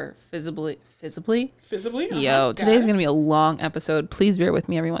her physically. Yo, today's gonna be a long episode. Please bear with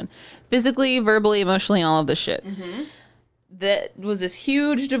me, everyone. Physically, verbally, emotionally, all of this shit. That was this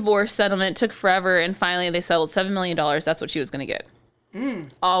huge divorce settlement. Took forever, and finally they settled $7 million. That's what she was gonna get.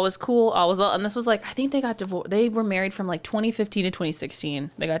 All was cool, all was well, and this was like, I think they got divorced. They were married from like 2015 to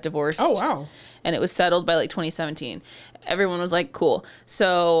 2016. They got divorced. Oh wow! And it was settled by like 2017. Everyone was like, cool.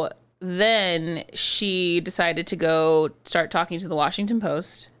 So then she decided to go start talking to the Washington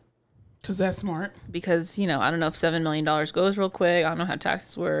Post. Because that's smart. Because, you know, I don't know if $7 million goes real quick. I don't know how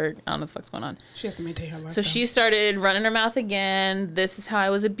taxes work. I don't know what the fuck's going on. She has to maintain her lifestyle. So she started running her mouth again. This is how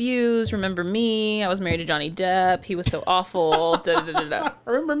I was abused. Remember me? I was married to Johnny Depp. He was so awful. Da, da, da, da.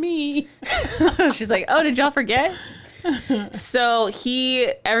 Remember me? She's like, oh, did y'all forget? So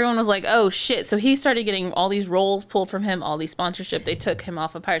everyone was like, oh shit. So he started getting all these roles pulled from him, all these sponsorship. They took him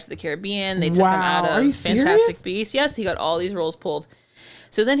off of Pirates of the Caribbean. They took him out of Fantastic Beasts. Yes, he got all these roles pulled.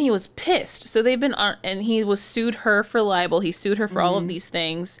 So then he was pissed. So they've been on, and he was sued her for libel. He sued her for all of these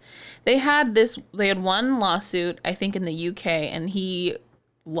things. They had one lawsuit, I think in the UK, and he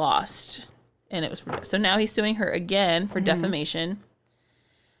lost. And it was, so now he's suing her again for defamation.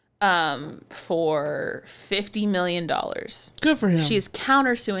 For $50 million. Good for him. She's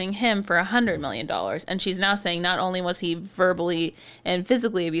countersuing him for $100 million. And she's now saying not only was he verbally and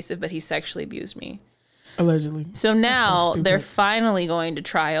physically abusive, but he sexually abused me. Allegedly. So now they're finally going to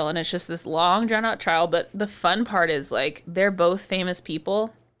trial, and it's just this long drawn out trial. But the fun part is, like, they're both famous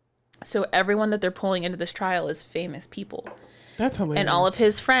people. So everyone that they're pulling into this trial is famous people. That's hilarious. And all of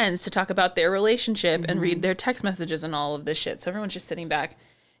his friends to talk about their relationship and read their text messages and all of this shit. So everyone's just sitting back.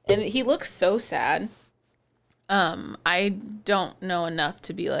 And he looks so sad. I don't know enough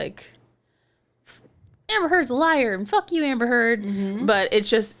to be like, Amber Heard's a liar and fuck you, Amber Heard. But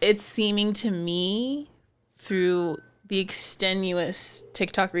it's seeming to me through the extenuous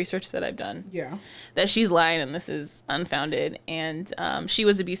TikTok research that I've done. Yeah. That she's lying and this is unfounded. And she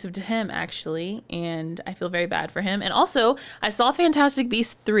was abusive to him, actually. And I feel very bad for him. And also, I saw Fantastic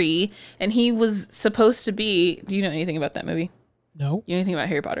Beasts 3, and he was supposed to be... Do you know anything about that movie? No. You know anything about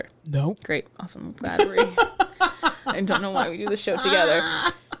Harry Potter? No. Great. Awesome. I'm glad I don't know why we do this show together.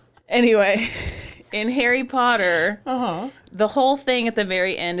 Anyway, in Harry Potter, the whole thing at the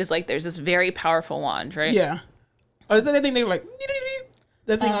very end is like there's this very powerful wand, right? Yeah. Oh, is that the thing they were like,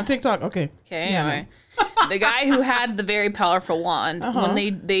 that thing on TikTok? Okay. Okay, anyway. The guy who had the very powerful wand, when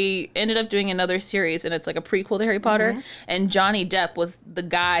they ended up doing another series, and it's like a prequel to Harry Potter, and Johnny Depp was the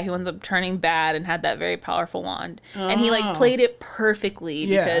guy who ends up turning bad and had that very powerful wand. And he like played it perfectly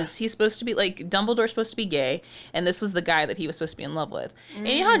because he's supposed to be like, Dumbledore's supposed to be gay, and this was the guy that he was supposed to be in love with. And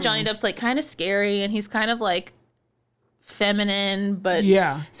you know how Johnny Depp's like kind of scary, and he's kind of like feminine, but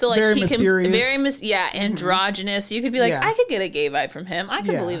so like very he mysterious. can androgynous. You could be like, I could get a gay vibe from him. I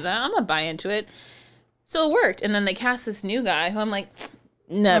can believe that. I'm gonna buy into it. So it worked. And then they cast this new guy who I'm like,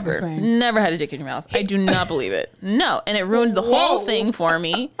 never had a dick in your mouth. I do not believe it. No. And it ruined the whole thing for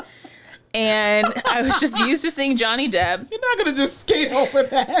me. And I was just used to seeing Johnny Depp. You're not going to just skate over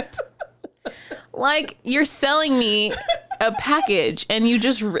that. Like, you're selling me a package, and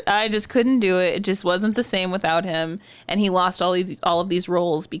I just couldn't do it. It just wasn't the same without him. And he lost all of these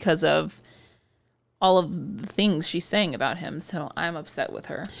roles because of all of the things she's saying about him. So I'm upset with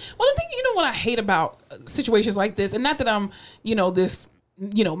her. Well, the thing, you know what I hate about situations like this, and not that I'm, this,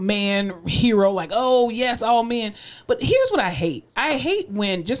 man hero, like, oh yes, all men. But here's what I hate. I hate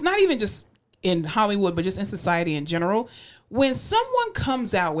when not even just in Hollywood, but just in society in general, when someone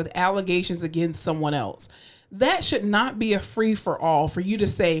comes out with allegations against someone else. That should not be a free for all for you to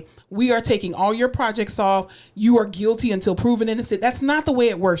say, we are taking all your projects off. You are guilty until proven innocent. That's not the way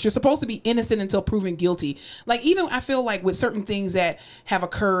it works. You're supposed to be innocent until proven guilty. Like, even I feel like with certain things that have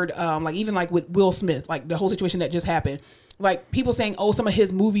occurred, like even like with Will Smith, like the whole situation that just happened, like people saying, oh, some of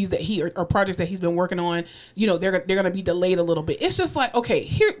his movies that or projects that he's been working on, they're going to be delayed a little bit. It's just like, okay,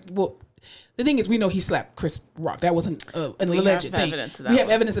 the thing is, we know he slapped Chris Rock. That wasn't an alleged thing. We have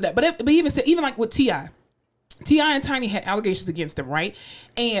evidence of that. But even like with T.I. and Tiny had allegations against them, right?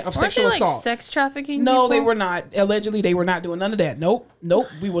 And of sexual assault. Like sex trafficking? No, people? They were not. Allegedly, they were not doing none of that. Nope.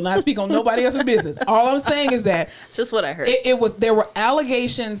 We will not speak on nobody else's business. All I'm saying is that it's just what I heard. There were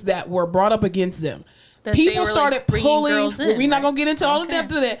allegations that were brought up against them. That people they were, started like, bringing pulling. girls in, We're not right? gonna get into all the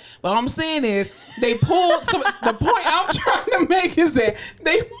depth of that, but all I'm saying is they pulled. The point I'm trying to make is that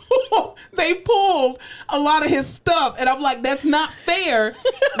they pulled a lot of his stuff, and I'm like, that's not fair.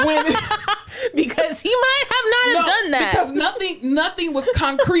 When Because he might have not done that. because nothing was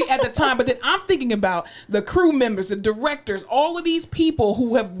concrete at the time. But then I'm thinking about the crew members, the directors, all of these people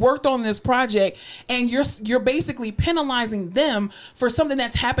who have worked on this project, and you're basically penalizing them for something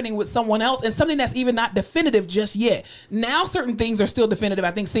that's happening with someone else and something that's even not definitive just yet. Now certain things are still definitive.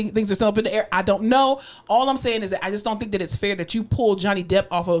 I think things are still up in the air. I don't know. All I'm saying is that I just don't think that it's fair that you pull Johnny Depp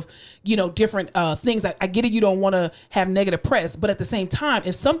off of, different things. I get it. You don't want to have negative press, but at the same time,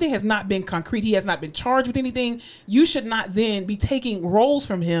 if something has not been concrete, he has not been charged with anything, you should not then be taking roles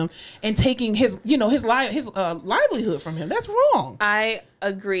from him and taking his livelihood from him. That's wrong. I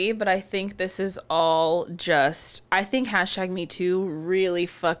agree, but I think this is all just, I think #MeToo really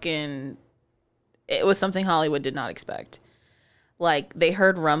fucking, it was something Hollywood did not expect. Like, they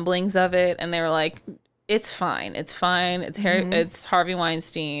heard rumblings of it and they were like, it's fine. It's Harvey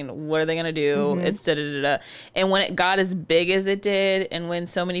Weinstein. What are they gonna do? It's da-da-da-da. And when it got as big as it did, and when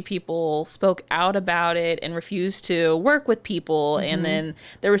so many people spoke out about it and refused to work with people, and then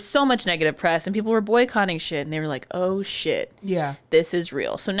there was so much negative press and people were boycotting shit, and they were like, oh shit, Yeah. this is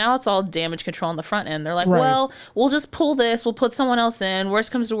real. So now it's all damage control on the front end. They're like, Right. well, we'll just pull this, we'll put someone else in.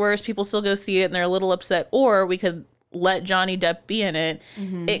 Worst comes to worst, people still go see it and they're a little upset, or we could let Johnny Depp be in it.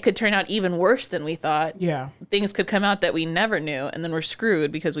 It could turn out even worse than we thought. Yeah. Things could come out that we never knew, and then we're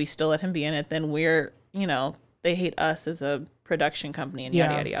screwed because we still let him be in it. Then we're, they hate us as a production company and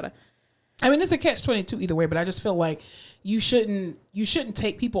yada, yada, yada. I mean, it's a catch-22 either way, but I just feel like you shouldn't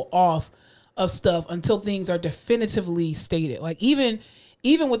take people off of stuff until things are definitively stated. Like, even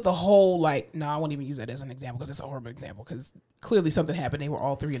with the whole, like, no, I won't even use that as an example because it's a horrible example because clearly something happened. They were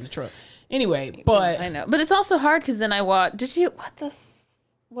all three in the truck. Anyway, but I know. But it's also hard because then I what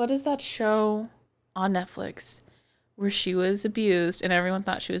is that show on Netflix where she was abused and everyone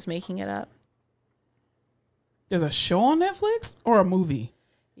thought she was making it up? There's a show on Netflix or a movie?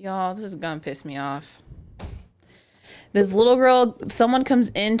 Y'all, this is gonna piss me off. This little girl, someone comes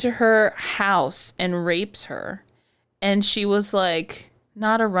into her house and rapes her. And she was like,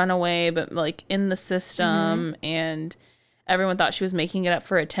 not a runaway, but like in the system. And everyone thought she was making it up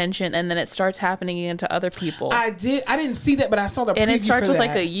for attention. And then it starts happening again to other people. I didn't see that, but I saw the preview And it starts for with that.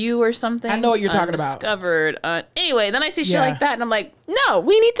 like a U or something. I know what you're talking about. Discovered. Anyway, then I see shit Yeah. like that. And I'm like, no,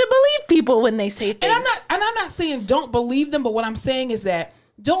 we need to believe people when they say things. And I'm not saying don't believe them, but what I'm saying is that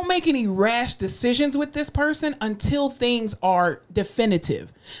don't make any rash decisions with this person until things are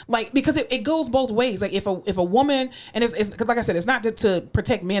definitive. Like, because it goes both ways. Like, if a woman, and it's cause like I said, it's not to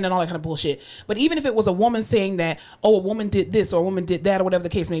protect men and all that kind of bullshit, but even if it was a woman saying that, oh, a woman did this or a woman did that or whatever the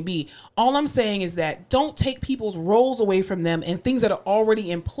case may be, all I'm saying is that don't take people's roles away from them and things that are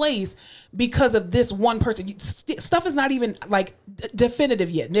already in place because of this one person. Stuff is not even like definitive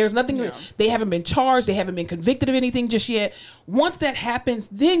yet. There's nothing, they haven't been charged, they haven't been convicted of anything just yet. Once that happens,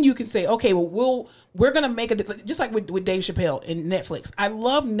 then you can say, okay, well, we're going to make just like with Dave Chappelle and Netflix. I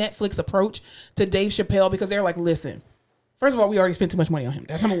love Netflix approach to Dave Chappelle because they're like, listen, first of all, we already spent too much money on him.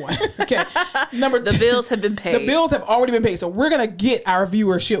 That's number one. Okay. Number two, the bills have been paid. The bills have already been paid. So we're going to get our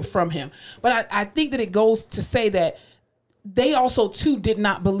viewership from him. But I think that it goes to say that they also too did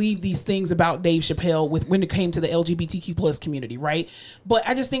not believe these things about Dave Chappelle when it came to the LGBTQ plus community, right? But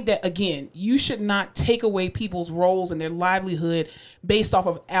I just think that, again, you should not take away people's roles and their livelihood based off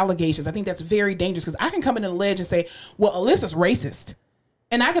of allegations. I think that's very dangerous because I can come in and allege and say, well, Alyssa's racist.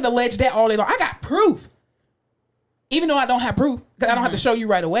 And I can allege that all day long. I got proof. Even though I don't have proof, because I don't have to show you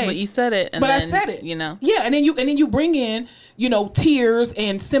right away. But you said it. I said it. Yeah, and then you bring in, tears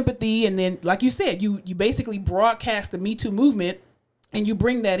and sympathy, and then, like you said, you basically broadcast the Me Too movement, and you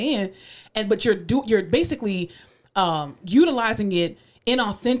bring that in, but you're basically utilizing it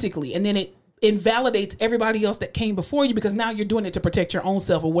inauthentically, and then it invalidates everybody else that came before you because now you're doing it to protect your own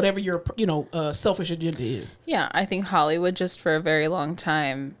self or whatever your selfish agenda is. Yeah, I think Hollywood just for a very long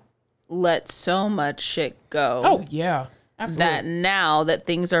time let so much shit go. Oh yeah, absolutely. That now that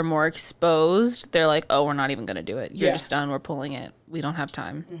things are more exposed, they're like, oh, we're not even gonna do it. You're just done. We're pulling it. We don't have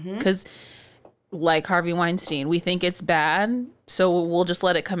time because. Like Harvey Weinstein, we think it's bad, so we'll just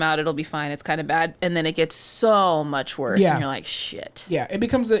let it come out. It'll be fine. It's kind of bad, and then it gets so much worse, and you're like, shit. Yeah, it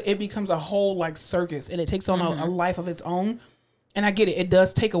becomes a whole like circus, and it takes on a life of its own. And I get it; it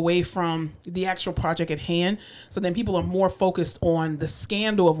does take away from the actual project at hand. So then people are more focused on the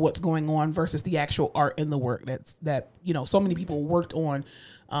scandal of what's going on versus the actual art and the work that so many people worked on.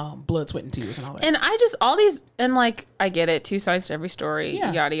 Blood, sweat, and tears, and all that. And I get it. Two sides to every story.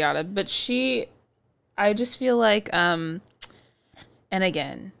 Yada yada. But I just feel like, and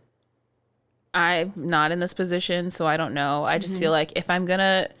again, I'm not in this position, so I don't know. I just feel like if I'm going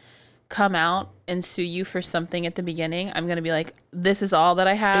to come out and sue you for something at the beginning, I'm going to be like, this is all that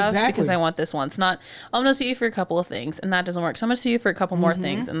I have because I want this once. Not, I'm going to sue you for a couple of things and that doesn't work. So I'm going to sue you for a couple more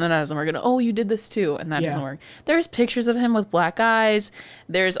things and then that doesn't work. And, oh, you did this too. And that doesn't work. There's pictures of him with black eyes.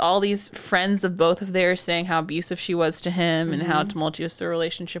 There's all these friends of both of theirs saying how abusive she was to him and how tumultuous their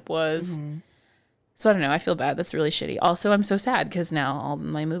relationship was. So I don't know. I feel bad. That's really shitty. Also, I'm so sad because now all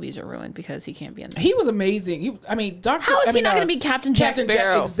my movies are ruined because he can't be in them. He was amazing. How is he not going to be Captain Jack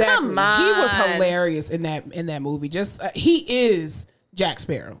Sparrow? Exactly. Come on. He was hilarious in that movie. Just he is Jack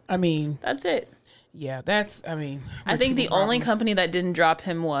Sparrow. I mean, that's it. Yeah, I think the only company that didn't drop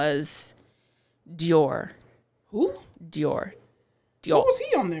him was Dior. Who? Dior. What was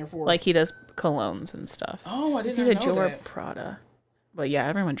he on there for? Like he does colognes and stuff. Oh, I didn't know that. It's either Dior or Prada. But yeah,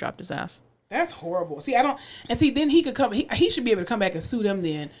 everyone dropped his ass. That's horrible. Then he could come. He should be able to come back and sue them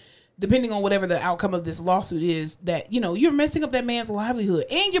then, depending on whatever the outcome of this lawsuit is. That you're messing up that man's livelihood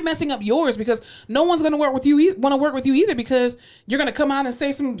and you're messing up yours because no one's going to want to work with you either because you're going to come out and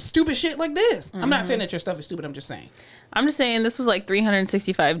say some stupid shit like this. I'm not saying that your stuff is stupid. I'm just saying this was like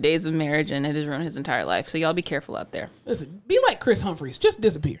 365 days of marriage and it has ruined his entire life. So y'all be careful out there. Listen, be like Chris Humphries. Just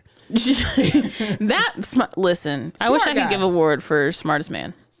disappear. Listen, I wish I could give a award for smartest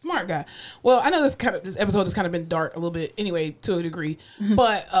man. Smart guy. Well, I know this episode has kind of been dark a little bit anyway, to a degree,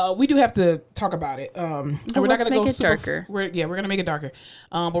 but we do have to talk about it. And we're not going to go darker. We're going to make it darker,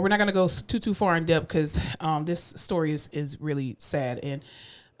 but we're not going to go too far in depth because this story is really sad and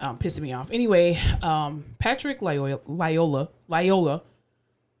pissing me off. Anyway, Patrick Lyoya,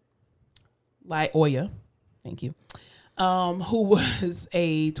 thank you, who was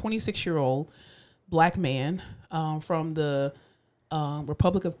a 26-year-old black man from the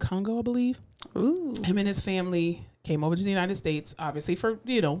Republic of Congo, I believe. Ooh. Him and his family came over to the United States, obviously for,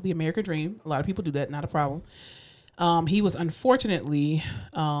 the American dream. A lot of people do that, not a problem. He was unfortunately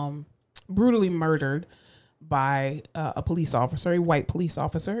brutally murdered by a police officer, a white police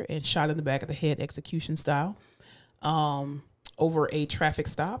officer, and shot in the back of the head, execution style, over a traffic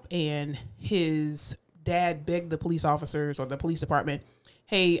stop. And his dad begged the police officers or the police department,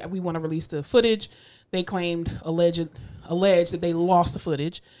 hey, we want to release the footage. They claimed, alleged that they lost the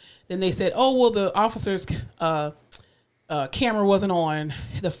footage. Then they said, oh, well, the officer's camera wasn't on.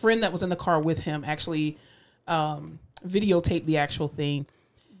 The friend that was in the car with him actually videotaped the actual thing.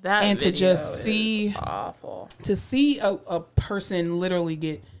 And to just see awful. To see a person literally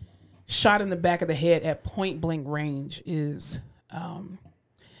get shot in the back of the head at point blank range is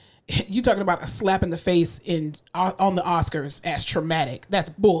you talking about a slap in the face on the Oscars as traumatic. That's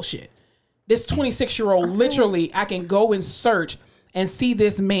bullshit. This 26-year-old, literally, I can go and search and see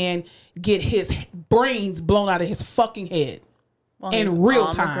this man get his brains blown out of his fucking head in real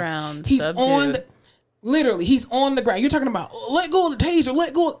time. He's on the ground. You're talking about, let go of the taser,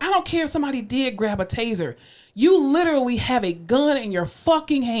 let go. I don't care if somebody did grab a taser. You literally have a gun in your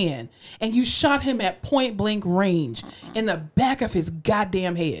fucking hand and you shot him at point blank range in the back of his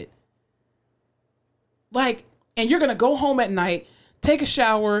goddamn head. And you're going to go home at night, take a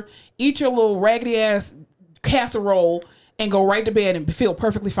shower, eat your little raggedy ass casserole, and go right to bed and feel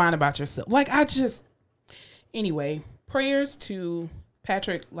perfectly fine about yourself. Anyway, prayers to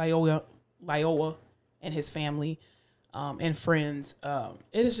Patrick Lyoya and his family and friends.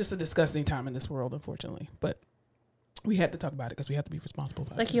 It is just a disgusting time in this world, unfortunately. But we had to talk about it because we have to be responsible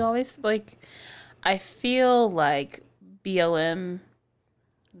for it. Like you always, I feel like BLM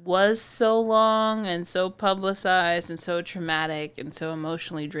was so long and so publicized and so traumatic and so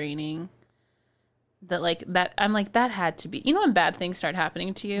emotionally draining that I'm like, that had to be, when bad things start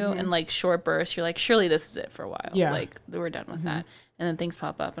happening to you and short bursts, you're like, surely this is it for a while. Yeah. We're done with that. And then things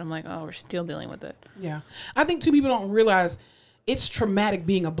pop up and I'm like, oh, we're still dealing with it. Yeah. I think people don't realize it's traumatic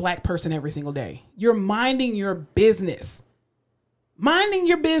being a black person every single day. You're minding your business.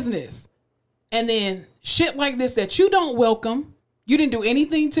 And then shit like this that you don't welcome. You didn't do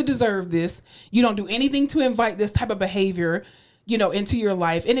anything to deserve this. You don't do anything to invite this type of behavior, into your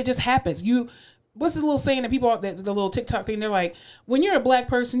life. And it just happens. What's the little saying that people, the little TikTok thing, they're like, when you're a black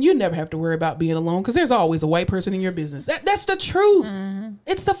person, you never have to worry about being alone because there's always a white person in your business. That's the truth.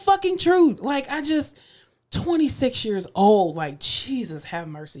 It's the fucking truth. 26 years old. Jesus, have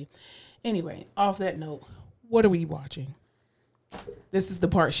mercy. Anyway, off that note, what are we watching? This is the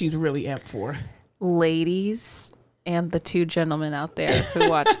part she's really amped for. Ladies and the two gentlemen out there who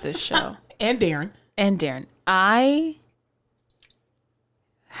watch this show. And Darren. I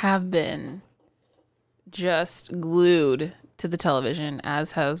have been just glued to the television,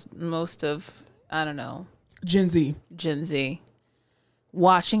 as has most of I don't know, Gen Z.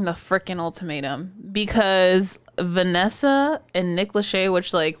 watching the frickin' Ultimatum because Vanessa and Nick Lachey,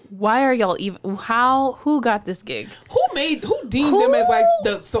 which like, why are y'all even? Who got this gig? Who deemed them as like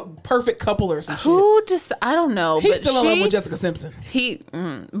the perfect couple or some shit? I don't know. He's but still in love with Jessica Simpson.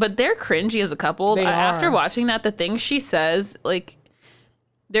 But they're cringy as a couple. They After are. watching that, the things she says, like,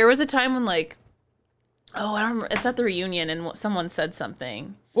 there was a time when like, I don't remember. It's at the reunion and someone said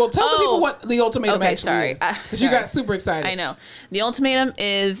something. Well, tell the people what the Ultimatum actually is. Because you got super excited. I know. The Ultimatum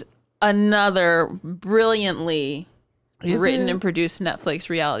is another brilliantly written and produced Netflix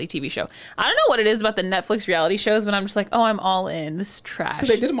reality TV show. I don't know what it is about the Netflix reality shows, but I'm just like, oh, I'm all in. This is trash. Because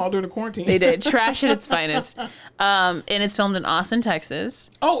they did them all during the quarantine. They did. Trash at its finest. And it's filmed in Austin,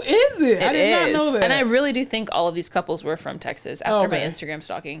 Texas. Oh, is it? I did not know that. And I really do think all of these couples were from Texas after my Instagram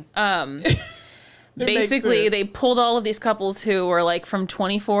stalking. Basically, they pulled all of these couples who were like from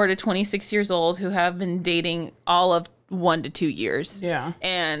 24 to 26 years old who have been dating all of 1 to 2 years. Yeah.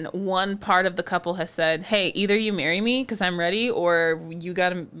 And one part of the couple has said, hey, either you marry me because I'm ready or you got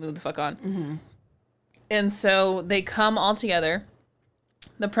to move the fuck on. Mm-hmm. And so they come all together.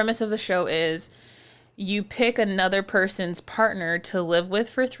 The premise of the show is you pick another person's partner to live with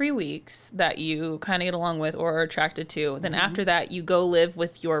for 3 weeks that you kind of get along with or are attracted to. Then after that, you go live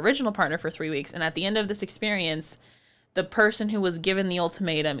with your original partner for 3 weeks. And at the end of this experience, the person who was given the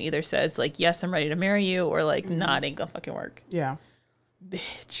ultimatum either says, like, yes, I'm ready to marry you, or like, nah, it ain't gonna fucking work. Yeah.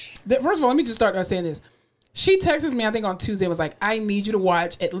 Bitch. First of all, let me just start by saying this. She texted me, I think on Tuesday, was like, I need you to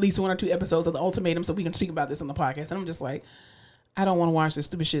watch at least 1 or 2 episodes of the Ultimatum so we can speak about this on the podcast. And I'm just like, I don't want to watch this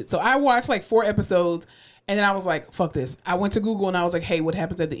stupid shit. So I watched like 4 episodes and then I was like, fuck this. I went to Google and I was like, hey, what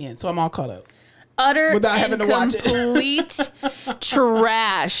happens at the end? So I'm all caught up. Utter without having to watch it. Complete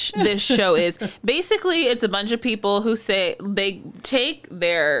trash this show is. Basically, it's a bunch of people who say they take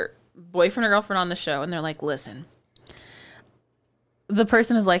their boyfriend or girlfriend on the show and they're like, listen. The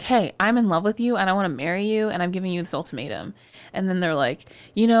person is like, hey, I'm in love with you and I want to marry you and I'm giving you this ultimatum. And then they're like,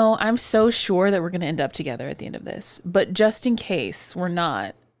 you know, I'm so sure that we're going to end up together at the end of this. But just in case we're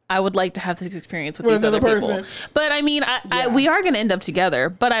not, I would like to have this experience with these other people. But I mean, we are going to end up together,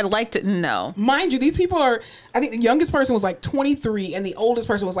 but I'd like to know. Mind you, these people are, I think the youngest person was like 23 and the oldest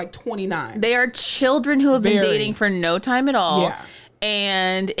person was like 29. They are children who have been dating for no time at all. Yeah.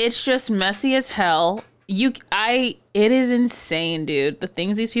 And it's just messy as hell. It is insane, dude. The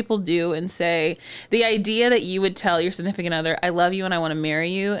things these people do and say, the idea that you would tell your significant other, I love you and I want to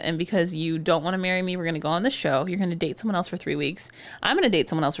marry you. And because you don't want to marry me, we're going to go on the show. You're going to date someone else for 3 weeks. I'm going to date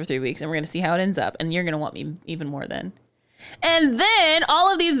someone else for 3 weeks and we're going to see how it ends up. And you're going to want me even more then. And then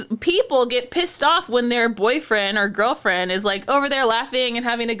all of these people get pissed off when their boyfriend or girlfriend is like over there laughing and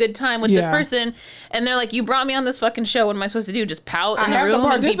having a good time with this person. And they're like, you brought me on this fucking show. What am I supposed to do? Just pout in the room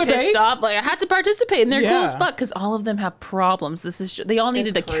and be pissed off? Like, I had to participate and they're cool as fuck because all of them have problems. They all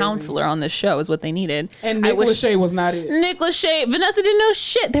needed a counselor on this show is what they needed. And Nick Lachey was not it. Nick Lachey, Vanessa didn't know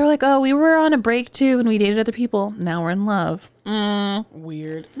shit. They were like, oh, we were on a break too and we dated other people. Now we're in love.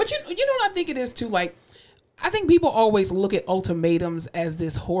 Weird. But you know what I think it is too? Like, I think people always look at ultimatums as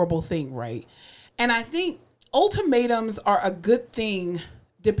this horrible thing, right? And I think ultimatums are a good thing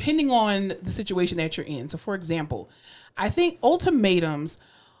depending on the situation that you're in. So, for example, I think ultimatums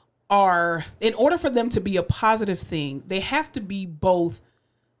are, in order for them to be a positive thing, they have to be both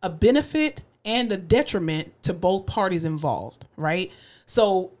a benefit and a detriment to both parties involved, right?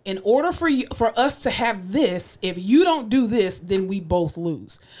 So in order for us to have this, if you don't do this, then we both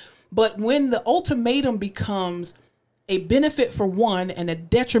lose. But when the ultimatum becomes a benefit for one and a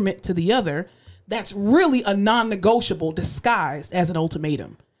detriment to the other, that's really a non-negotiable disguised as an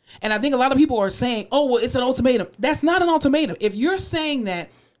ultimatum. And I think a lot of people are saying, oh, well, it's an ultimatum. That's not an ultimatum. If you're saying that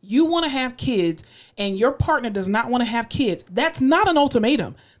you want to have kids and your partner does not want to have kids, that's not an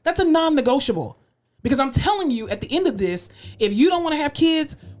ultimatum. That's a non-negotiable. Because I'm telling you, at the end of this, if you don't want to have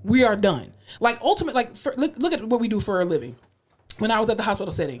kids, we are done. Like, look at what we do for a living. When I was at the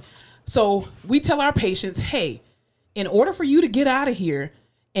hospital setting. So we tell our patients, hey, in order for you to get out of here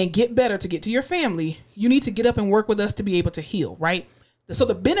and get better to get to your family, you need to get up and work with us to be able to heal, right? So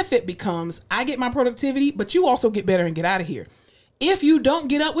the benefit becomes I get my productivity, but you also get better and get out of here. If you don't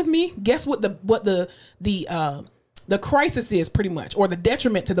get up with me, guess what the crisis is pretty much, or the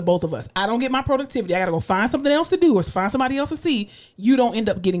detriment to the both of us. I don't get my productivity. I got to go find something else to do or find somebody else to see. You don't end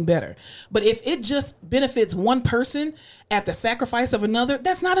up getting better. But if it just benefits one person at the sacrifice of another,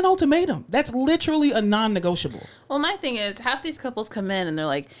 that's not an ultimatum. That's literally a non-negotiable. Well, my thing is half these couples come in and they're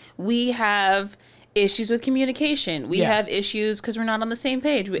like, we have issues with communication. We have issues because we're not on the same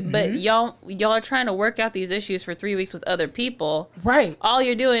page. But y'all are trying to work out these issues for 3 weeks with other people. Right. All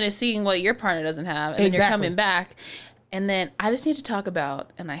you're doing is seeing what your partner doesn't have, and then you're coming back. And then I just need to talk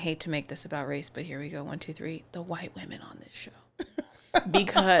about, and I hate to make this about race, but here we go, 1, 2, 3, the white women on this show.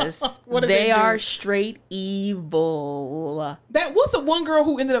 Because they are straight evil. That was the one girl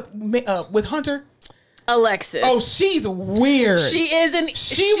who ended up with Hunter. Alexis. Oh, she's weird. She isn't.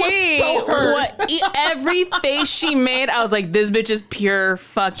 She was so hurt. Every face she made, I was like, this bitch is pure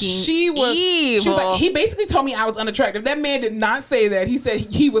fucking evil. She was like, he basically told me I was unattractive. That man did not say that. He said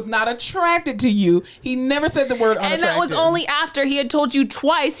he was not attracted to you. He never said the word unattractive. And that was only after he had told you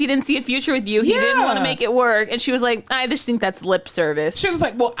twice he didn't see a future with you. He didn't want to make it work. And she was like, I just think that's lip service. She was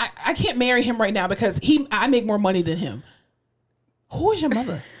like, well, I can't marry him right now because I make more money than him. Who is your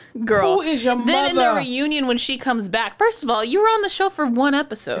mother? Girl, who is your mother? Then in the reunion when she comes back, first of all, you were on the show for 1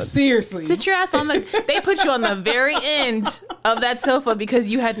 episode. Seriously. Sit your ass on they put you on the very end of that sofa because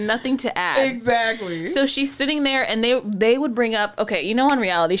you had nothing to add. Exactly. So she's sitting there and they would bring up, okay, you know, on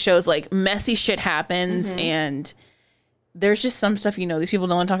reality shows, like messy shit happens and there's just some stuff, you know, these people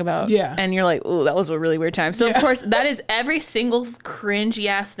don't want to talk about. Yeah. And you're like, ooh, that was a really weird time. So, of course, that is every single cringy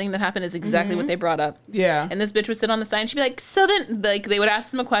ass thing that happened is exactly what they brought up. Yeah. And this bitch would sit on the side and she'd be like, so then, like, they would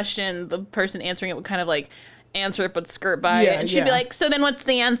ask them a question. The person answering it would kind of, like, answer it but skirt by it. And she'd be like, so then what's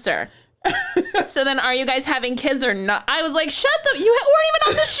the answer? So then are you guys having kids or not? I was like, shut the, you weren't even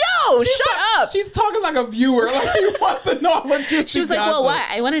on the show. Shut up. She's talking like a viewer. Like she wants to know what you She was like, well, why?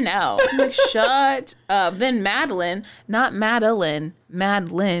 I want to know. I'm like, shut up. Then Madeline, not Madeline,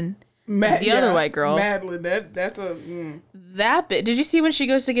 Madeline. The other white girl. Madeline, that's a... That bit. Did you see when she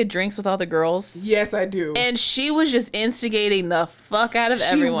goes to get drinks with all the girls? Yes, I do. And she was just instigating the fuck out of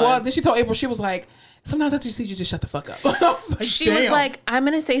everyone. She was. Then she told April, she was like, sometimes after you see you just shut the fuck up. I was like, she was like, I'm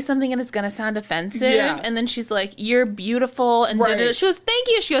going to say something and it's going to sound offensive. Yeah. And then she's like, you're beautiful. And she goes, thank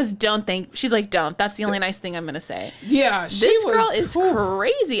you. She goes, don't thank. She's like, don't. That's the only nice thing I'm going to say. Yeah. This girl is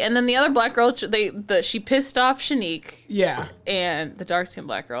crazy. And then the other black girl, she pissed off Shanique. Yeah. And the dark skinned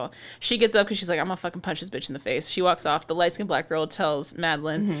black girl, she gets up because she's like, I'm going to fucking punch this bitch in the face. She walks off. The light skinned black girl tells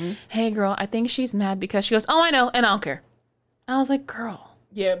Madeline, hey girl, I think she's mad because she goes, oh, I know. And I don't care. I was like, girl.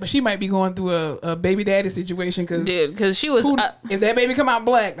 Yeah, but she might be going through a baby daddy situation because she was. If that baby come out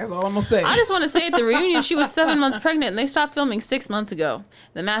black, that's all I'm gonna say. I just want to say at the reunion, she was 7 months pregnant, and they stopped filming 6 months ago.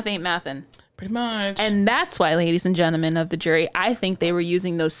 The math ain't mathin'. Pretty much. And that's why, ladies and gentlemen of the jury, I think they were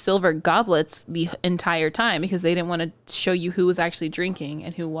using those silver goblets the entire time because they didn't want to show you who was actually drinking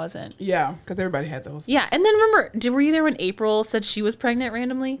and who wasn't. Yeah, because everybody had those. Yeah, and then remember, were you there when April said she was pregnant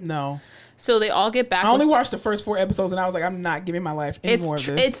randomly? No. So they all get back. I only watched the first 4 episodes and I was like, I'm not giving my life any more of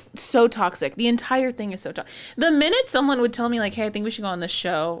this. It's so toxic. The entire thing is so toxic. The minute someone would tell me like, hey, I think we should go on this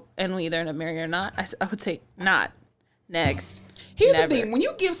show and we either end up marrying or not, I would say not. Next. Here's the thing. When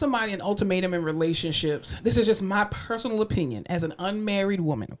you give somebody an ultimatum in relationships, this is just my personal opinion as an unmarried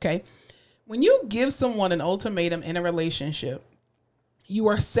woman, okay? When you give someone an ultimatum in a relationship, you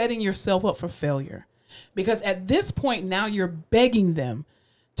are setting yourself up for failure. Because at this point now you're begging them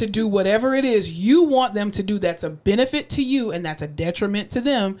to do whatever it is you want them to do that's a benefit to you and that's a detriment to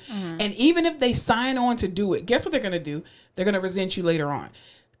them. And even if they sign on to do it, guess what they're going to do? They're going to resent you later on.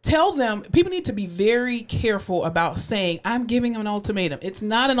 Tell them, people need to be very careful about saying, I'm giving them an ultimatum. It's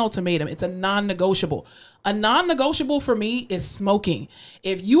not an ultimatum. It's a non-negotiable. A non-negotiable for me is smoking.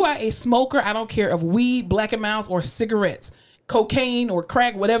 If you are a smoker, I don't care if weed, Black and Milds, or cigarettes, cocaine or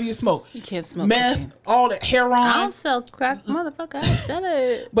crack, whatever you smoke. You can't smoke meth, cocaine. All that, heroin. I don't sell crack, motherfucker. I said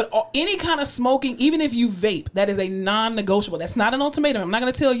it. But any kind of smoking, even if you vape, that is a non-negotiable. That's not an ultimatum. I'm not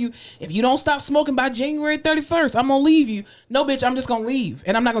going to tell you, if you don't stop smoking by January 31st, I'm going to leave you. No, bitch, I'm just going to leave.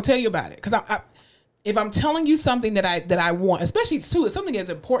 And I'm not going to tell you about it. Because if I'm telling you something that I want, especially too, it's something as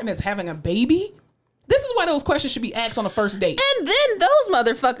important as having a baby. This is why those questions should be asked on the first date. And then those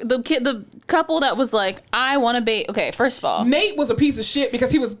motherfuckers, the couple that was like, I want to be, okay, first of all. Nate was a piece of shit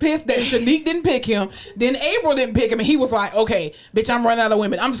because he was pissed that Shanique didn't pick him. Then April didn't pick him. And he was like, okay, bitch, I'm running out of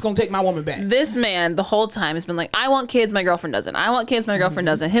women. I'm just going to take my woman back. This man, the whole time, has been like, I want kids, my girlfriend doesn't. I want kids, my girlfriend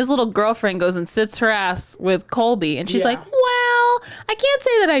doesn't. His little girlfriend goes and sits her ass with Colby. And she's like, well, I can't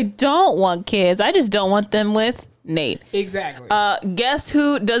say that I don't want kids. I just don't want them with Nate. Exactly. Guess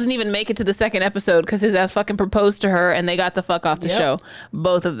who doesn't even make it to the second episode because his ass fucking proposed to her and they got the fuck off the show.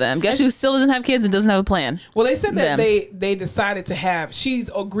 Both of them. Guess who still doesn't have kids and doesn't have a plan? Well, they said that they decided to have, she's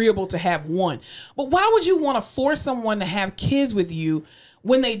agreeable to have one. But why would you want to force someone to have kids with you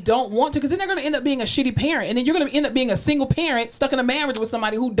when they don't want to, because then they're going to end up being a shitty parent, and then you're going to end up being a single parent stuck in a marriage with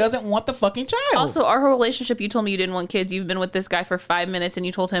somebody who doesn't want the fucking child. Also, our whole relationship, you told me you didn't want kids. You've been with this guy for 5 minutes, and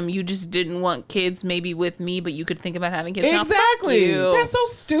you told him you just didn't want kids, maybe with me, but you could think about having kids. Exactly. Now, that's so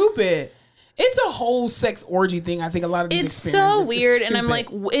stupid. It's a whole sex orgy thing. I think a lot of these it's so weird, and I'm like,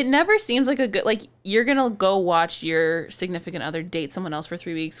 stupid. it never seems like a good, like, you're gonna go watch your significant other date someone else for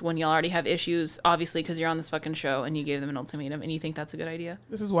 3 weeks when y'all already have issues, obviously, because you're on this fucking show and you gave them an ultimatum, and you think that's a good idea.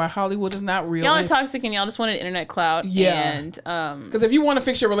 This is why Hollywood is not real. Y'all are toxic, and y'all just want an internet clout. Yeah. And because if you want to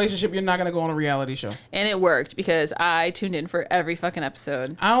fix your relationship, you're not gonna go on a reality show. And it worked, because I tuned in for every fucking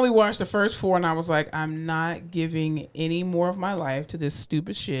episode. I only watched the first 4, and I was like, I'm not giving any more of my life to this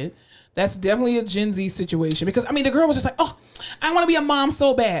stupid shit. That's definitely a Gen Z situation, because I mean, the girl was just like, oh, I want to be a mom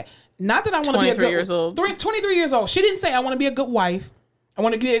so bad. Not that I want to be a good 23 years old. She didn't say I want to be a good wife. I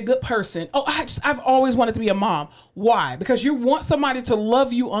want to be a good person. Oh, I've always wanted to be a mom. Why? Because you want somebody to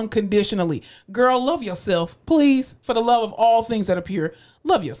love you unconditionally. Girl, love yourself, please. For the love of all things that are pure,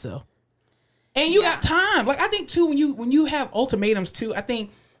 love yourself. And you got time. Like, I think too, when you have ultimatums too, I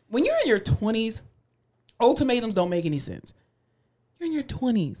think when you're in your 20s, ultimatums don't make any sense. You're in your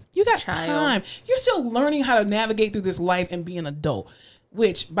 20s. You got time. You're still learning how to navigate through this life and be an adult,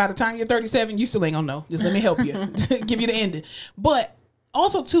 which by the time you're 37, you still ain't gonna know. Just let me help you. Give you the ending. But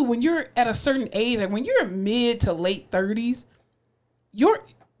also too, when you're at a certain age, like when you're mid to late 30s, you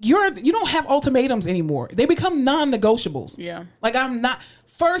don't have ultimatums anymore. They become non-negotiables. Yeah. Like, I'm not,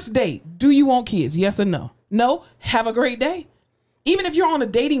 first date, do you want kids? Yes or no? No? Have a great day. Even if you're on a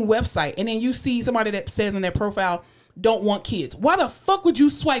dating website and then you see somebody that says in their profile, don't want kids. Why the fuck would you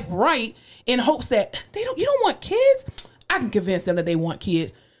swipe right in hopes that you don't want kids? I can convince them that they want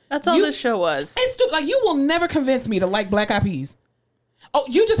kids. That's all this show was. It's like, you will never convince me to like black eyed peas. Oh,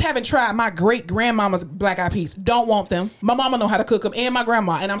 you just haven't tried my great grandmama's black eyed peas. Don't want them. My mama know how to cook them, and my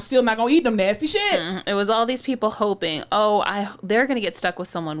grandma, and I'm still not gonna eat them nasty shits. It was all these people hoping, they're gonna get stuck with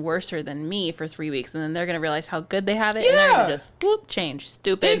someone worser than me for 3 weeks, and then they're gonna realize how good they have it, and they're gonna just whoop change.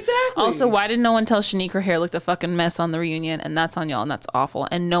 Stupid. Exactly. Also, why did no one tell Shanique her hair looked a fucking mess on the reunion? And that's on y'all, and that's awful.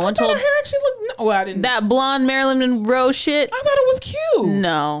 And no one told her hair actually looked. No, I didn't. That blonde Marilyn Monroe shit. I thought it was cute.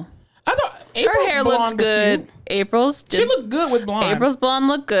 No. I thought her hair looked good. She looked good with blonde. April's blonde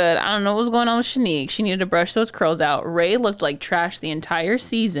looked good. I don't know what was going on with Shanique. She needed to brush those curls out. Ray looked like trash the entire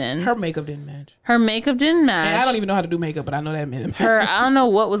season. Her makeup didn't match. And I don't even know how to do makeup, but I know that meant I don't know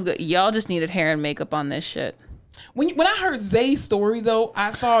what was good. Y'all just needed hair and makeup on this shit. When I heard Zay's story, though,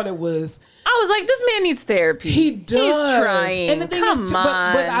 I thought it was... I was like, this man needs therapy. He does. He's trying. And the thing Come is,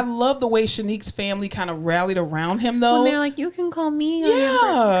 on. But I love the way Shanique's family kind of rallied around him, though. When they're like, you can call me.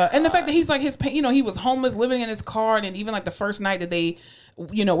 Yeah. And the fact that he's like, he was homeless, living in his car, and then even like the first night that they,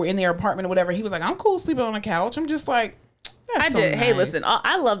 were in their apartment or whatever, he was like, I'm cool sleeping on the couch. I'm just like... That's so nice. Hey, listen,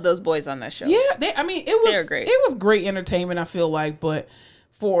 I love those boys on that show. Yeah, they're great. It was great entertainment, I feel like, but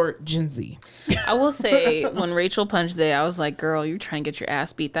for Gen Z. I will say, when Rachel punched Zay, I was like, girl, you're trying to get your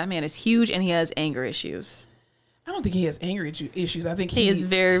ass beat. That man is huge, and he has anger issues. I don't think he has anger issues. I think he is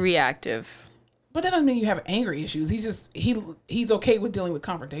very reactive. But that doesn't mean you have anger issues. He's okay with dealing with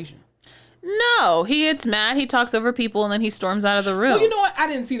confrontation. No, he gets mad, he talks over people, and then he storms out of the room. Well, you know what? I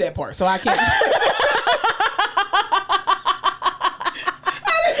didn't see that part, so I can't.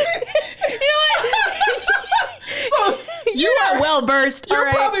 You are well versed. You're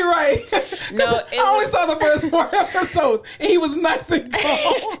probably right. No, I only saw the first 4 episodes, and he was nice and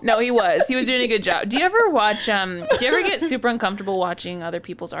calm. No, he was. He was doing a good job. Do you ever watch? Do you ever get super uncomfortable watching other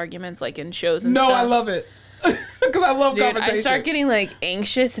people's arguments, like in shows and stuff? No, I love it because I love confrontation. I start getting like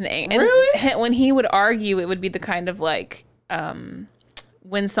anxious and really. And when he would argue, it would be the kind of like.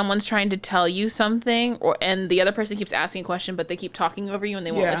 When someone's trying to tell you something, and the other person keeps asking a question, but they keep talking over you and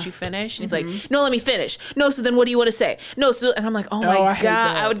they won't let you finish. And he's like, no, let me finish. No, so then what do you want to say? No, so, and I'm like, oh my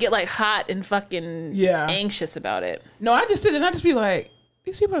God. I would get like hot and fucking anxious about it. No, I just sit and I just be like,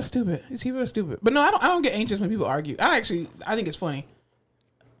 these people are stupid. But no, I don't get anxious when people argue. I think it's funny.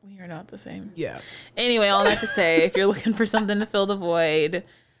 We are not the same. Yeah. Anyway, all that to say, if you're looking for something to fill the void,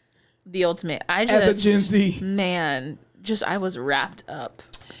 The Ultimate. As a Gen Z. Man, I was wrapped up.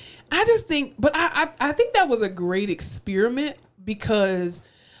 I just think, but I think that was a great experiment, because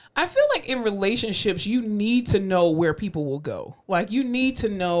I feel like in relationships, you need to know where people will go. Like, you need to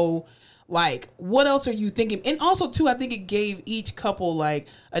know, like, what else are you thinking? And also, too, I think it gave each couple, like,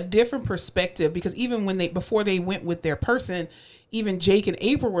 a different perspective, because even before they went with their person, even Jake and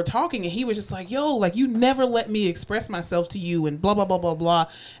April were talking, and he was just like, yo, like, you never let me express myself to you and blah, blah, blah, blah, blah.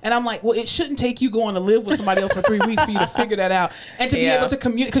 And I'm like, well, it shouldn't take you going to live with somebody else for 3 weeks for you to figure that out and to be able to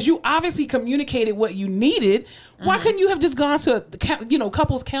communicate, because you obviously communicated what you needed. Why couldn't you have just gone to,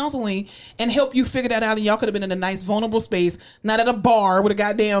 couples counseling and help you figure that out, and y'all could have been in a nice vulnerable space, not at a bar with a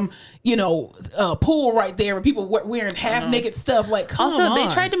goddamn, pool right there with people wearing half naked stuff. Like, come on. Also,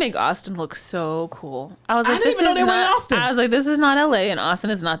 they tried to make Austin look so cool. I was like, I didn't even know they were in Austin. I was like, this is not LA, and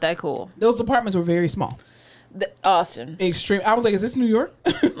Austin is not that cool. Those apartments were very small. Austin. Extreme. I was like, is this New York?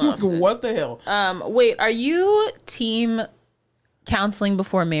 What the hell? Wait, are you team counseling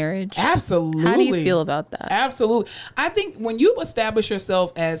before marriage? Absolutely. How do you feel about that? Absolutely. I think when you establish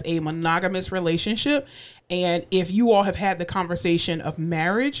yourself as a monogamous relationship, and if you all have had the conversation of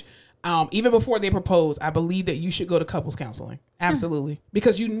marriage, even before they propose, I believe that you should go to couples counseling. Absolutely.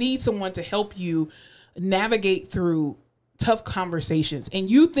 Because you need someone to help you navigate through tough conversations. And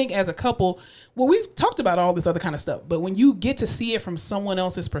you think as a couple, well, we've talked about all this other kind of stuff, but when you get to see it from someone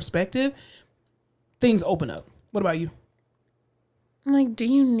else's perspective, things open up. What about you? I'm like, do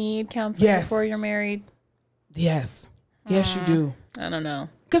you need counseling before you're married? Yes. Yes, you do. I don't know.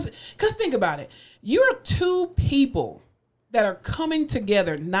 Because think about it. You're two people that are coming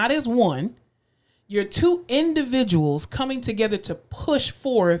together, not as one. You're two individuals coming together to push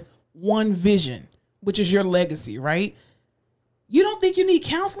forth one vision, which is your legacy, right? You don't think you need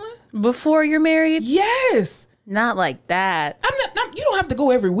counseling? Before you're married? Yes. Not like that. You don't have to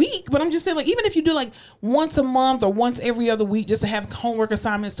go every week, but I'm just saying, like, even if you do like once a month or once every other week, just to have homework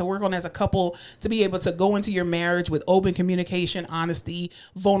assignments to work on as a couple, to be able to go into your marriage with open communication, honesty,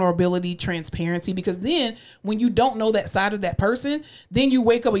 vulnerability, transparency. Because then when you don't know that side of that person, then you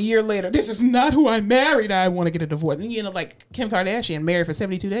wake up a year later, this is not who I married. I want to get a divorce. And you know, like Kim Kardashian, married for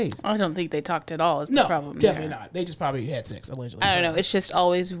 72 days. I don't think they talked at all. Is the No, problem definitely not. They just probably had sex, allegedly. I don't know. It's just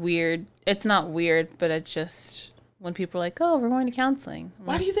always weird. It's not weird, but it just... when people are like, oh, we're going to counseling.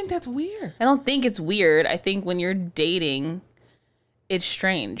 Why do you think that's weird? I don't think it's weird. I think when you're dating, it's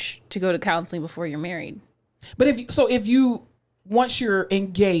strange to go to counseling before you're married. But once you're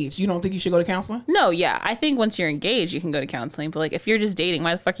engaged, you don't think you should go to counseling? No, yeah. I think once you're engaged, you can go to counseling. But like, if you're just dating,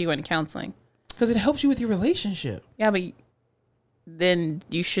 why the fuck are you going to counseling? Because it helps you with your relationship. Yeah, but then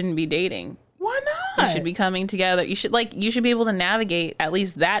you shouldn't be dating. Why not? You should be coming together. You should be able to navigate at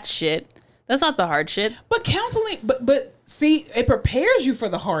least that shit. That's not the hard shit. But counseling, but see, it prepares you for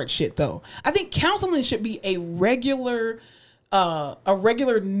the hard shit though. I think counseling should be a regular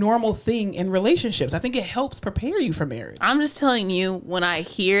normal thing in relationships. I think it helps prepare you for marriage. I'm just telling you, when I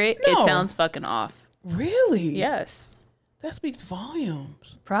hear it, No. it sounds fucking off. Really? Yes. That speaks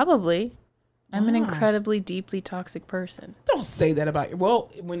volumes. Probably. I'm an Why? incredibly deeply toxic person. Don't say that about you.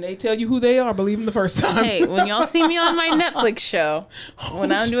 Well, when they tell you who they are, believe them the first time. Hey, when y'all see me on my Netflix show,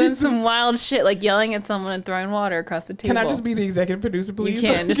 when I'm doing some Jesus. wild shit like yelling at someone and throwing water across the table. Can I just be the executive producer, please?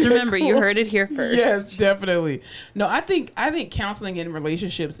 You can. Just Okay, remember, you cool. heard it here first. Yes, definitely. No, I think counseling in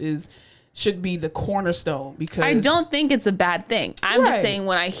relationships should be the cornerstone, because I don't think it's a bad thing. I'm Right. just saying,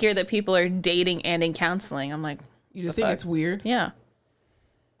 when I hear that people are dating and in counseling, I'm like, you just think it's weird. yeah.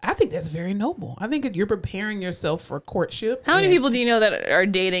 I think that's very noble. I think you're preparing yourself for courtship. How many and- people do you know that are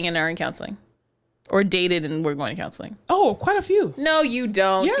dating and are in counseling? Or dated and we're going to counseling? Oh, quite a few. No, you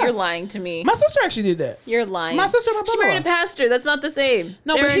don't. Yeah. You're lying to me. My sister actually did that. You're lying. My sister and my She married a brother-in-law. pastor. That's not the same.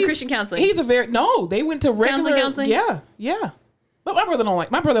 No, They're but in Christian counseling. They went to regular Counseling? Yeah. But my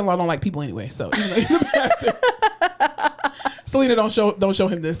brother-in-law don't like people anyway, so even though he's a pastor. Selena, don't show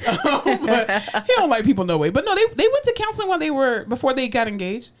him this. But he don't like people no way. But no, they went to counseling before they got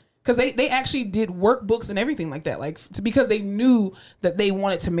engaged. Because they actually did workbooks and everything like that, because they knew that they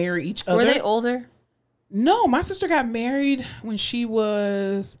wanted to marry each other. Were they older? No, my sister got married when she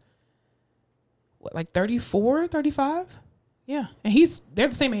was, 34, 35? Yeah. And they're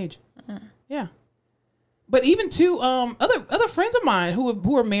the same age. Yeah. But even two other friends of mine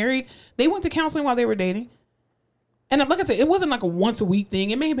who are married, they went to counseling while they were dating. And like I said, it wasn't like a once a week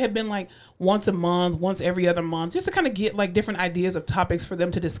thing. It may have been like once a month, once every other month, just to kind of get like different ideas of topics for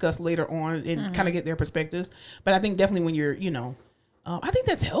them to discuss later on and kind of get their perspectives. But I think definitely when you're, I think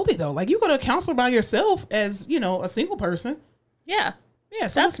that's healthy though. Like, you go to a counselor by yourself as, a single person. Yeah. Yeah.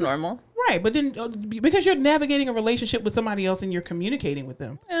 So That's it's normal. right. But then because you're navigating a relationship with somebody else and you're communicating with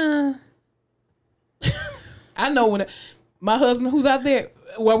them. I know when my husband who's out there,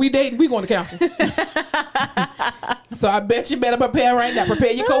 while we dating, we going to counseling. So I bet you better prepare right now.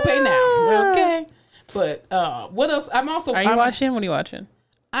 Prepare your copay now. Okay. But what else? Are you watching? What are you watching?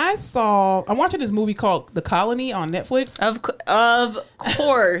 I'm watching this movie called The Colony on Netflix. Of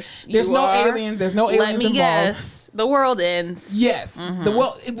course. There's no aliens. There's no aliens involved. Guess. The world ends. Yes. The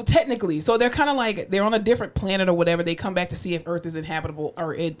world, technically. So they're kind of like, they're on a different planet or whatever. They come back to see if Earth is inhabitable,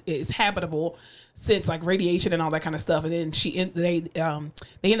 or it is habitable, since like radiation and all that kind of stuff. And then they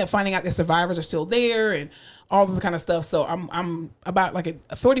end up finding out their survivors are still there and all this kind of stuff. So I'm about like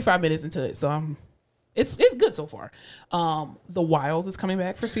 45 minutes into it. So it's good so far. The Wilds is coming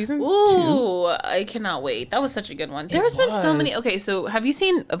back for season 2. I cannot wait. That was such a good one. There's been so many. Okay, so have you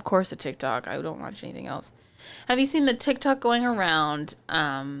seen, of course, a TikTok? I don't watch anything else. Have you seen the TikTok going around?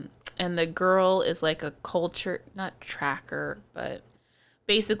 And the girl is like a culture, not tracker, but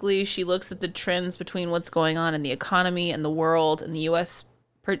basically she looks at the trends between what's going on in the economy and the world and the U.S.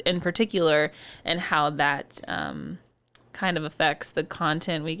 in particular, and how that kind of affects the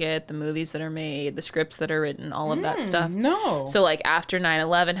content we get, the movies that are made, the scripts that are written, all of that stuff. No. So like after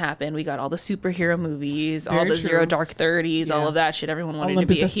 9/11 happened, we got all the superhero movies, all the true. Zero Dark 30s, all of that shit. Everyone wanted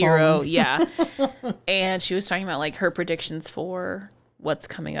Olympus to be a has hero. fallen. Yeah. And she was talking about like her predictions for what's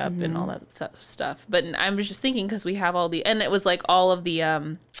coming up and all that stuff. But I was just thinking, because we have all the, and it was like all of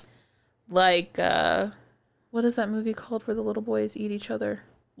the what is that movie called where the little boys eat each other?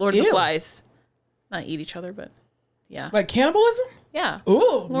 Lord of the Flies. Not eat each other, but yeah. Like cannibalism? Yeah.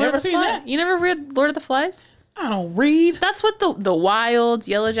 Ooh, never seen that. You never read Lord of the Flies? I don't read. That's what the Wilds,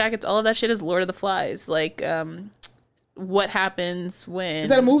 Yellow Jackets, all of that shit is Lord of the Flies. Like, what happens when... Is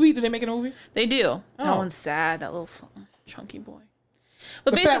that a movie? Did they make a movie? They do. That Oh. one's sad. That little chunky boy.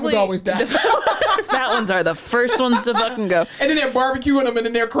 But The fat ones always die. The fat ones are the first ones to fucking go. And then they're barbecuing them and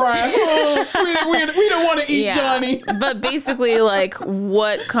then they're crying. Oh, we don't want to eat Johnny. But basically, like,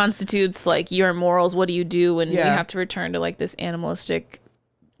 what constitutes, like, your morals? What do you do when you have to return to, like, this animalistic...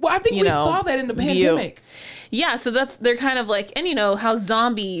 Well, I think we saw that in the pandemic. Yeah, so they're kind of like, and how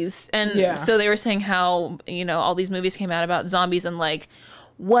zombies, and so they were saying how, all these movies came out about zombies and like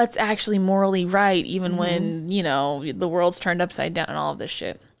what's actually morally right, even when, the world's turned upside down and all of this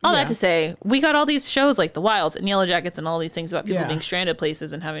shit. All that to say, we got all these shows like The Wilds and Yellow Jackets and all these things about people being stranded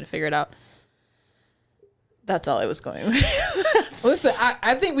places and having to figure it out. That's all I was going with. Listen,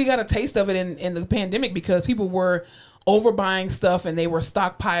 I think we got a taste of it in the pandemic because people were overbuying stuff and they were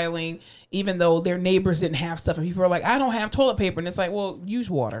stockpiling even though their neighbors didn't have stuff, and people were like, I don't have toilet paper, and it's like, well, use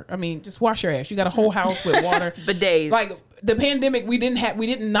water. I mean, just wash your ass. You got a whole house with water. Bidets. Like the pandemic, we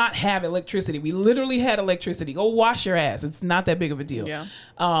did not have electricity. We literally had electricity. Go wash your ass. It's not that big of a deal. Yeah.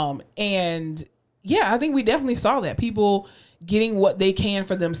 And yeah, I think we definitely saw that. People getting what they can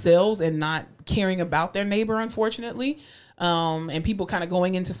for themselves and not caring about their neighbor, unfortunately. And people kind of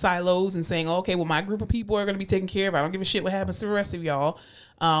going into silos and saying, okay, well, my group of people are going to be taken care of. I don't give a shit what happens to the rest of y'all.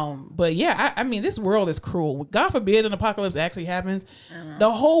 But yeah, I mean, this world is cruel. God forbid an apocalypse actually happens.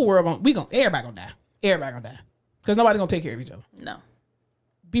 The whole world, everybody gonna die. Everybody gonna die. Because nobody's gonna take care of each other. No.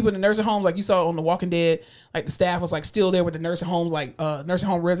 People in the nursing homes, like you saw on The Walking Dead, like the staff was like still there with the nursing homes, like nursing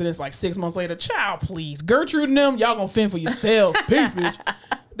home residents, like 6 months later. Child, please, Gertrude and them, y'all gonna fend for yourselves. Peace, bitch.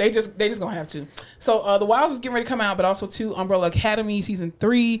 They just gonna have to. So The Wilds is getting ready to come out, but also too, Umbrella Academy season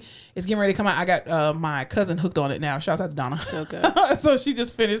 3 is getting ready to come out. I got my cousin hooked on it now. Shout out to Donna. So good. So she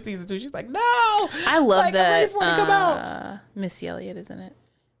just finished season 2. She's like, no, I love that. I'm ready for it to come out. Missy Elliott is in it.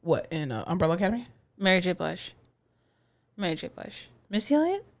 What, in Umbrella Academy? Mary J. Blige. Missy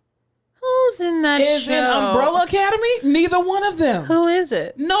Elliott? Who's in that is show? In Umbrella Academy? Neither one of them. Who is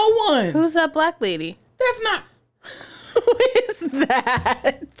it? No one. Who's that black lady? That's not. Who is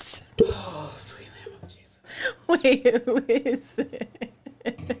that? Oh, sweet Lamb of Jesus. Wait, who is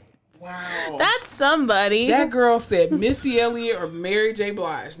it? Wow. That's somebody. That girl said Missy Elliott or Mary J.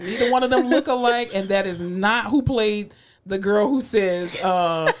 Blige. Neither one of them look alike, and that is not who played the girl who says, do you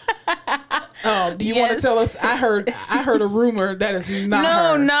want to tell us? I heard a rumor that is not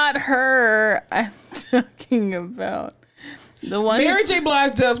her. No, not her. I'm talking about the one. Mary J.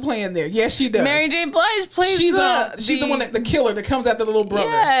 Blige does play in there. Yes, she does. Mary J. Blige plays. She's the one the killer that comes after the little brother.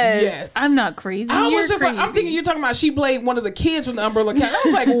 Yes. I'm not crazy. I was just crazy. like, I'm thinking you're talking about she played one of the kids from the Umbrella Academy. I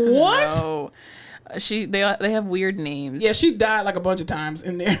was like, what? No. They have weird names. Yeah, she died like a bunch of times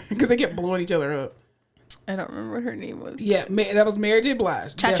in there because they kept blowing each other up. I don't remember what her name was. Yeah, that was Mary J.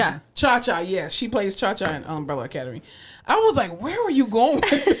 Blige. Cha-Cha. Cha-Cha, yes. She plays Cha-Cha in Umbrella Academy. I was like, where were you going?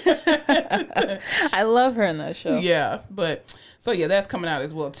 I love her in that show. Yeah, so yeah, that's coming out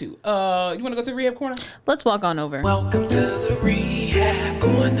as well too. You want to go to the Rehab Corner? Let's walk on over. Welcome to the Rehab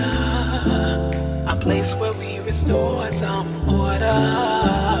Corner, a place where we restore some order.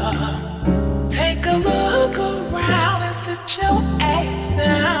 Take a look around and sit your ass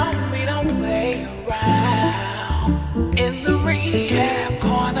down. We don't play around in the Rehab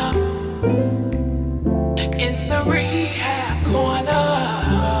Corner.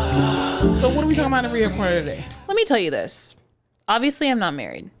 behind the rehab corner today? Let me tell you this. Obviously, I'm not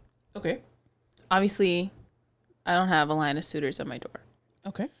married. Okay. Obviously, I don't have a line of suitors at my door.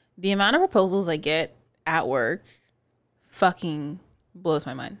 Okay. The amount of proposals I get at work fucking blows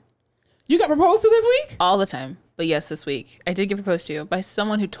my mind. You got proposed to this week? All the time. But yes, this week. I did get proposed to by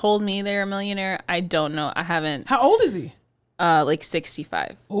someone who told me they're a millionaire. I don't know. I haven't. How old is he? Like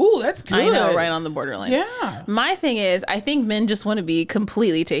 65. Ooh, that's good. I know, right on the borderline. Yeah. My thing is, I think men just want to be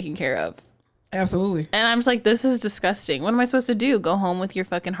completely taken care of. Absolutely. And I'm just like, this is disgusting. What am I supposed to do? Go home with your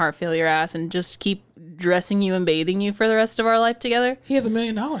fucking heart failure ass and just keep dressing you and bathing you for the rest of our life together? He has $1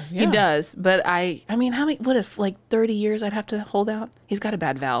 million. Yeah. He does. But I mean, what if like 30 years I'd have to hold out? He's got a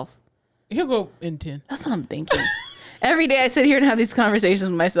bad valve. He'll go in 10. That's what I'm thinking. Every day I sit here and have these conversations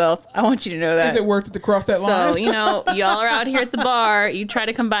with myself. I want you to know that. Is it worth it to cross that line? So, y'all are out here at the bar. You try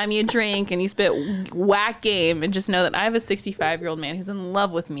to come buy me a drink and you spit whack game, and just know that I have a 65-year-old man who's in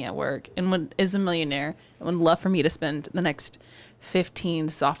love with me at work and is a millionaire and would love for me to spend the next 15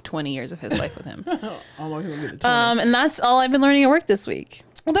 soft 20 years of his life with him. And that's all I've been learning at work this week.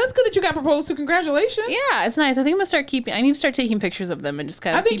 Well, that's good that you got proposed to. Congratulations. Yeah, it's nice. I think I'm going to I need to start taking pictures of them and just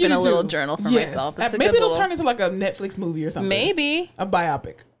kind of keeping a little journal for myself. Maybe it'll turn into like a Netflix movie or something. Maybe. A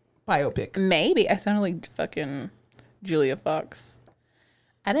biopic. Maybe. I sounded like fucking Julia Fox.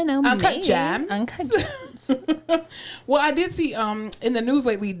 I don't know. Uncut Gems. Well, I did see in the news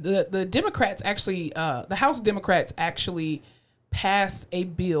lately, the Democrats actually, the House Democrats actually passed a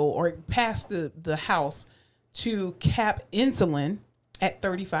bill, or passed the House to cap insulin at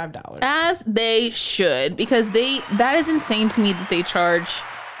 $35. As they should, because that is insane to me that they charge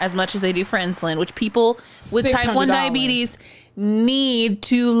as much as they do for insulin, which people with type 1 diabetes need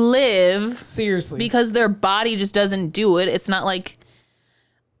to live. Seriously. Because their body just doesn't do it. It's not like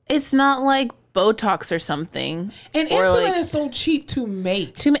Botox or something. And insulin is so cheap to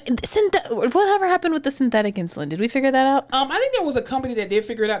make. Whatever happened with the synthetic insulin? Did we figure that out? I think there was a company that did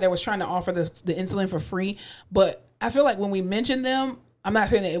figure it out that was trying to offer the insulin for free. But I feel like when we mentioned them, I'm not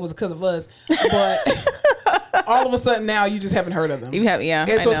saying that it was because of us, but all of a sudden now you just haven't heard of them. You have, yeah.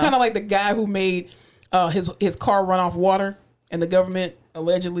 And so it's kind of like the guy who made his car run off water, and the government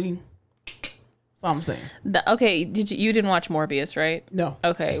allegedly. That's all I'm saying. Okay, you didn't watch Morbius, right? No.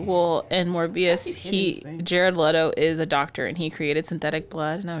 Okay, well, in Morbius, Jared Leto is a doctor, and he created synthetic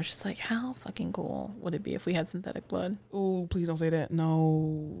blood, and I was just like, how fucking cool would it be if we had synthetic blood? Ooh, please don't say that.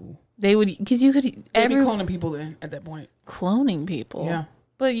 No. They would, because you could. They'd be cloning people then at that point. Cloning people? Yeah.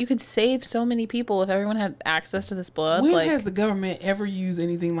 But you could save so many people if everyone had access to this blood. When has the government ever used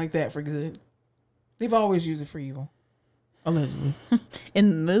anything like that for good? They've always used it for evil. Allegedly.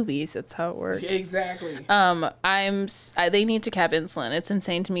 In movies, that's how it works. Exactly. They need to cap insulin. It's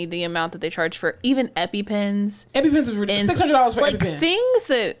insane to me the amount that they charge for even EpiPens. EpiPens is ridiculous. $600 for EpiPen. Things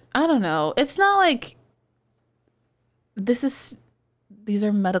that, I don't know. It's not like these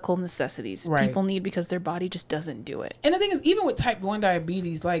are medical necessities people need because their body just doesn't do it. And the thing is, even with type 1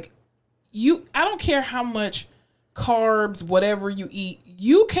 diabetes, like I don't care how much carbs, whatever you eat,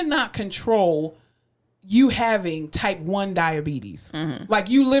 you cannot control you having type 1 diabetes. Mm-hmm. Like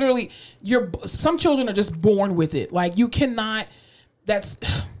you literally, some children are just born with it. Like you cannot, that's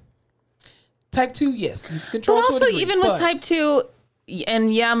type 2. Yes. You control. But also even with type 2,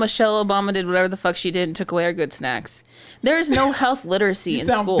 and yeah, Michelle Obama did whatever the fuck she did and took away our good snacks. There's no health literacy in schools.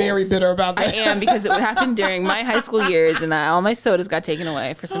 You sound very bitter about that. I am, because it happened during my high school years, and all my sodas got taken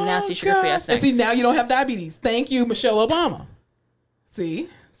away for some nasty sugar-free ass snacks. And see, now you don't have diabetes. Thank you, Michelle Obama. See?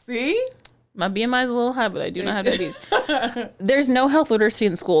 My BMI is a little high, but I do not have diabetes. There's no health literacy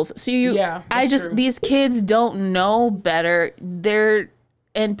in schools. So true. These kids don't know better.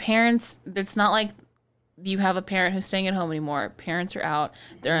 And parents, it's not like you have a parent who's staying at home anymore. Parents are out.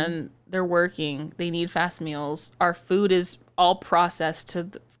 They're working. They need fast meals. Our food is all processed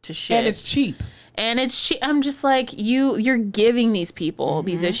to shit. And it's cheap. I'm just like, you're giving these people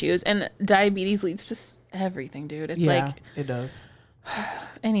these issues, and diabetes leads to everything, dude. It's it does.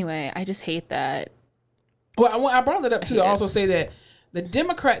 Anyway, I just hate that. Well, I brought that up too to also say that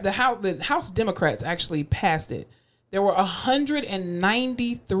the House Democrats actually passed it. There were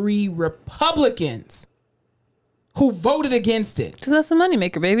 193 Republicans who voted against it. Because that's the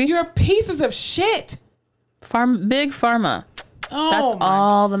moneymaker, baby. You're pieces of shit. Big pharma. That's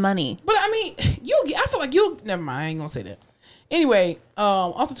all the money. But I mean, I feel like never mind, I ain't gonna say that. Anyway,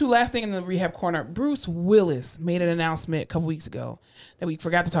 also too, last thing in the rehab corner, Bruce Willis made an announcement a couple weeks ago that we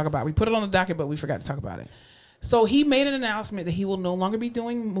forgot to talk about. We put it on the docket, but we forgot to talk about it. So he made an announcement that he will no longer be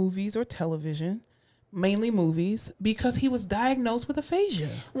doing movies or television, mainly movies, because he was diagnosed with aphasia.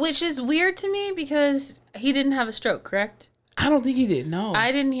 Which is weird to me because he didn't have a stroke, correct? I don't think he did. No,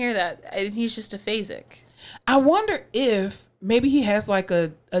 I didn't hear that. He's just aphasic. I wonder if maybe he has like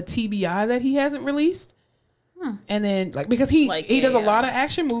a TBI that he hasn't released. And then because he does a lot of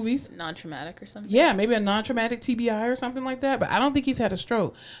action movies. Non-traumatic or something. Yeah, maybe a non-traumatic TBI or something like that. But I don't think he's had a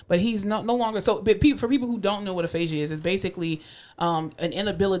stroke. But he's no longer. So but for people who don't know what aphasia is, it's basically an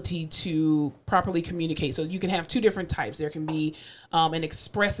inability to properly communicate. So you can have two different types. There can be an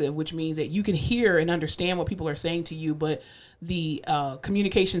expressive, which means that you can hear and understand what people are saying to you, but the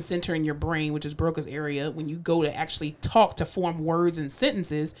communication center in your brain, which is Broca's area, when you go to actually talk to form words and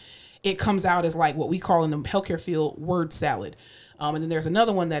sentences, it comes out as like what we call in the healthcare field word salad. And then there's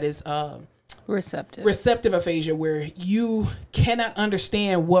another one that is receptive aphasia, where you cannot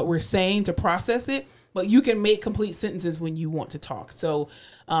understand what we're saying to process it, but you can make complete sentences when you want to talk. So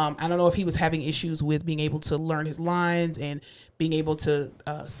I don't know if he was having issues with being able to learn his lines and being able to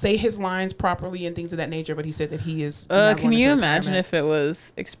say his lines properly and things of that nature. But he said that he is. Can you imagine if it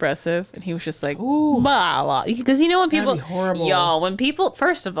was expressive and he was just like, blah, blah. Because you know when people, y'all, when people,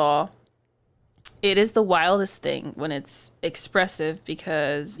 first of all, it is the wildest thing when it's expressive,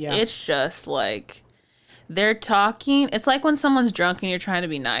 because it's just like they're talking. It's like when someone's drunk and you're trying to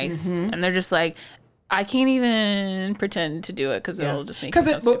be nice and they're just like, I can't even pretend to do it because it'll just make me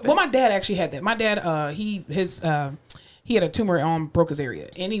sound stupid. Well, my dad actually had that. My dad, he had a tumor on Broca's area.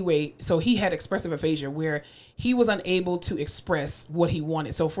 Anyway, so he had expressive aphasia where he was unable to express what he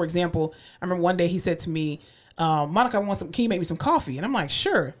wanted. So, for example, I remember one day he said to me, Monica, can you make me some coffee? And I'm like,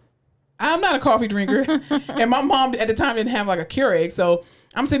 sure. I'm not a coffee drinker. And my mom at the time didn't have like a Keurig. So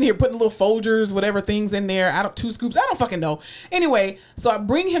I'm sitting here putting little Folgers, whatever things in there. 2 scoops. I don't fucking know. Anyway, so I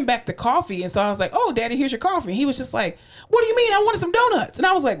bring him back the coffee. And so I was like, oh, Daddy, here's your coffee. And he was just like, what do you mean? I wanted some donuts. And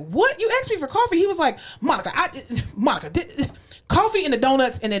I was like, what? You asked me for coffee? He was like, Monica, coffee and the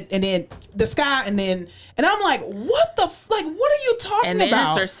donuts and then the sky and I'm like, what what are you talking about? And they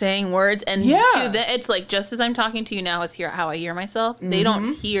just start saying words, and it's like, just as I'm talking to you now is how I hear myself. They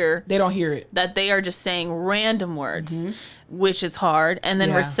don't hear it, that they are just saying random words, which is hard. And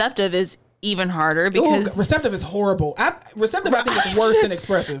then receptive is even harder, because receptive is horrible. Receptive I think is worse than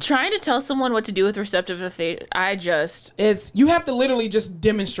expressive. Trying to tell someone what to do with receptive aphasia, you have to literally just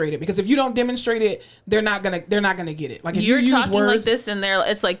demonstrate it, because if you don't demonstrate it, they're not gonna get it. Like if you're you talking use words, like this, and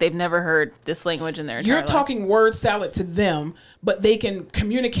it's like they've never heard this language in their entire life. You're talking word salad to them, but they can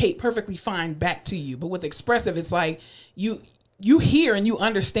communicate perfectly fine back to you. But with expressive, it's like you hear and you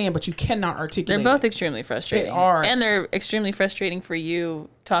understand, but you cannot articulate. They're both extremely frustrating. They are. And they're extremely frustrating for you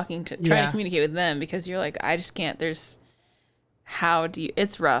trying to communicate with them, because you're like, I just can't. It's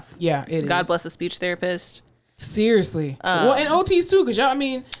rough. Yeah, it is. God bless a speech therapist. Seriously. Well, and OTs too, because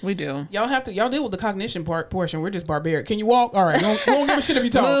we do. Y'all deal with the cognition portion. We're just barbaric. Can you walk? All right. We won't give a shit if you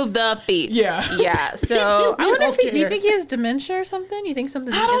talk. Move the feet. Yeah. Yeah. So I wonder do you think he has dementia or something? You think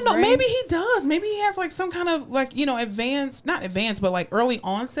something? I don't know. Brain? Maybe he does. Maybe he has like some kind of not advanced, but like early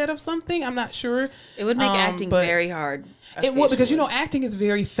onset of something. I'm not sure. It would make acting very hard. It would, because acting is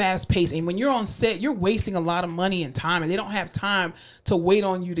very fast paced, and when you're on set, you're wasting a lot of money and time, and they don't have time to wait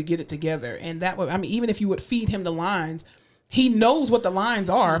on you to get it together. And that would, even if you would feed him the lines, he knows what the lines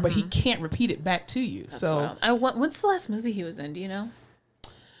are, but he can't repeat it back to you. That's wild. What's the last movie he was in? Do you know?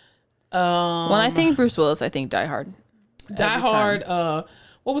 When I think Bruce Willis, I think Die Hard. Die Hard.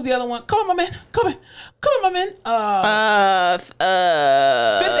 What was the other one? Come on, my man. Come on, my man.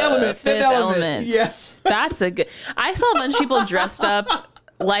 Fifth Element. Yes. That's a good. I saw a bunch of people dressed up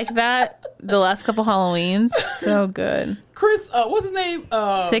like that the last couple Halloweens. So good. Chris, what's his name?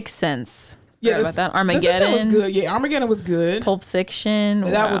 Sixth Sense. Yeah, about that. Armageddon was good. Yeah, Armageddon was good. Pulp Fiction.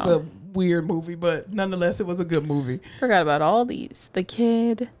 That was a weird movie, but nonetheless, it was a good movie. Forgot about all these. The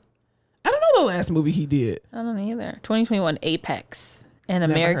Kid. I don't know the last movie he did. I don't either. 2021 Apex. And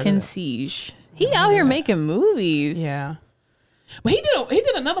American Siege. He out here making movies. Yeah. But he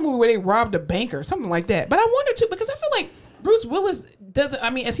did another movie where they robbed a bank or something like that. But I wonder too, because I feel like Bruce Willis doesn't,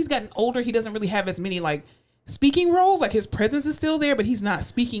 as he's gotten older, he doesn't really have as many like speaking roles. Like his presence is still there, but he's not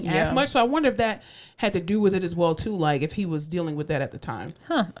speaking as much. So I wonder if that had to do with it as well too, like if he was dealing with that at the time.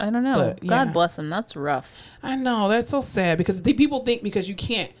 I don't know. But, God bless him. That's rough. I know. That's so sad, because people think because you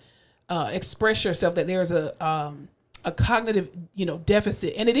can't express yourself that there's a cognitive,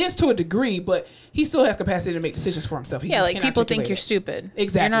 deficit, and it is to a degree, but he still has capacity to make decisions for himself. Like people think you're stupid.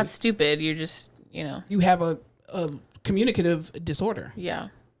 Exactly. You're not stupid. You're just, You have a communicative disorder. Yeah.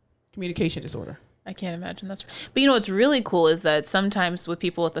 Communication disorder. I can't imagine but what's really cool is that sometimes with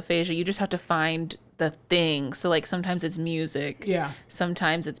people with aphasia, you just have to find the thing. So like sometimes it's music. Yeah.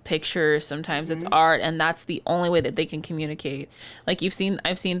 Sometimes it's pictures. Sometimes it's art, and that's the only way that they can communicate. Like I've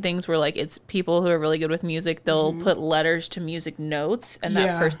seen things where like it's people who are really good with music. They'll put letters to music notes, and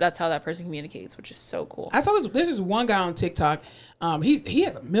that's how that person communicates, which is so cool. I saw this. There's this one guy on TikTok. He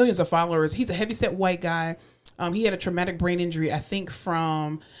has millions of followers. He's a heavyset white guy. He had a traumatic brain injury, I think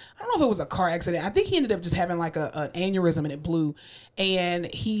from, I don't know if it was a car accident. I think he ended up just having like an aneurysm and it blew.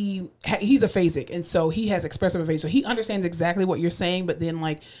 And he's aphasic. And so he has expressive aphasia. So he understands exactly what you're saying. But then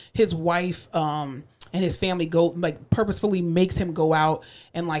like his wife and his family purposefully makes him go out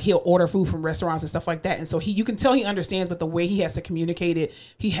and like he'll order food from restaurants and stuff like that. And so you can tell he understands, but the way he has to communicate it,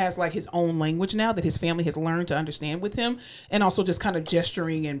 he has like his own language now that his family has learned to understand with him, and also just kind of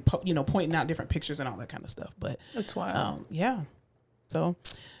gesturing and pointing out different pictures and all that kind of stuff. But that's wild. Yeah. So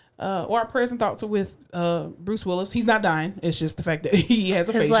our prayers and thoughts are with Bruce Willis. He's not dying. It's just the fact that he has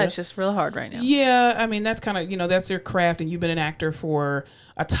aphasia. His life's just real hard right now. Yeah, I mean that's kind of that's your craft, and you've been a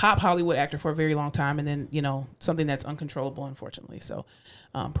top Hollywood actor for a very long time, and then something that's uncontrollable, unfortunately. So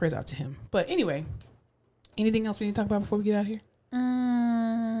prayers out to him. But anyway, anything else we need to talk about before we get out of here?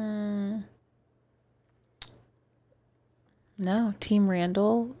 No, Team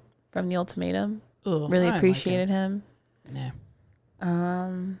Randall from the Ultimatum. Ugh, really appreciated him. Nah.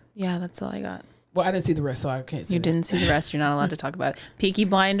 Yeah, that's all I got. Well, I didn't see the rest, so I can't say You didn't see the rest. You're not allowed to talk about it. Peaky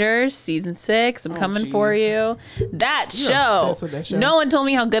Blinders, season 6. I'm coming for you. You're obsessed with that show. No one told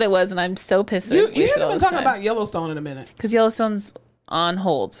me how good it was, and I'm so pissed. You haven't been talking about Yellowstone in a minute. Because Yellowstone's on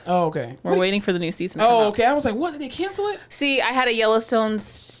hold. Oh, okay. We're waiting for the new season to come out. Okay. I was like, what? Did they cancel it? See, I had a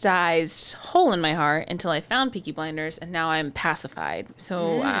Yellowstone-sized hole in my heart until I found Peaky Blinders, and now I'm pacified.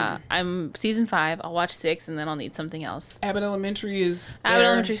 So I'm season 5. I'll watch 6, and then I'll need something else. Abbott Elementary is Abbott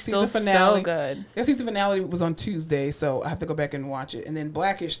Elementary is still so good. Their season finale was on Tuesday, so I have to go back and watch it. And then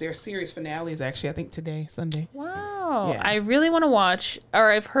Blackish, their series finale is actually, I think, today, Sunday. Wow. Yeah. I really want to watch,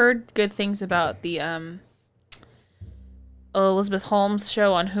 or I've heard good things about the Elizabeth Holmes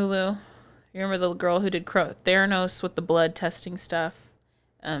show on Hulu. You remember the girl who did Theranos with the blood testing stuff?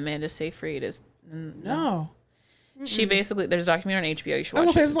 Amanda Seyfried is. No. She basically, there's a documentary on HBO. You should watch it. I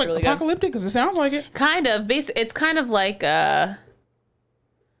was going to say, it's like really apocalyptic because it sounds like it. Kind of. It's kind of like, I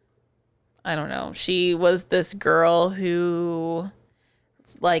don't know. She was this girl who,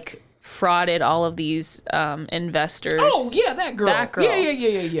 like, frauded all of these investors. Oh yeah, that girl.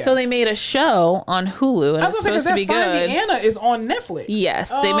 Yeah. So they made a show on Hulu, and I was it's supposed to be good. Finding Anna is on Netflix.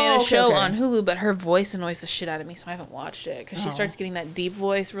 Yes, they made a show on Hulu, but her voice annoys the shit out of me, so I haven't watched it because she starts getting that deep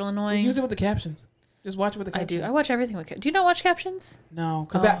voice, real annoying. Use it with the captions. Just watch it with the captions. I do. I watch everything with captions. Do you not watch captions? No,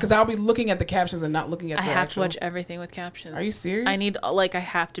 because I'll be looking at the captions and not looking at the I have to watch everything with captions. Are you serious? I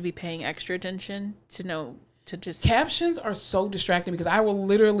have to be paying extra attention to know. Captions are so distracting because I will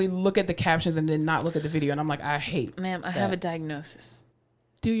literally look at the captions and then not look at the video, and I'm like, I hate. Ma'am, I have a diagnosis.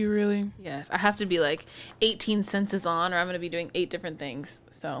 Do you really? Yes, I have to be like 18 senses on, or I'm going to be doing 8 different things.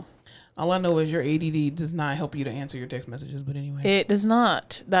 So all I know is your ADD does not help you to answer your text messages. But anyway, it does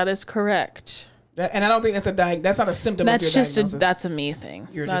not. That is correct. And I don't think that's not a symptom of your diagnosis. That's a me thing.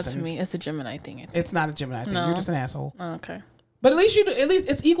 That's me. It's a Gemini thing. It's not a Gemini thing. No. You're just an asshole. Okay. But at least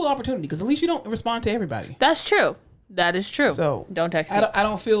it's equal opportunity because at least you don't respond to everybody. That's true. That is true. So don't text me. I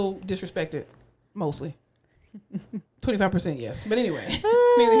don't feel disrespected. Mostly. 25% yes. But anyway,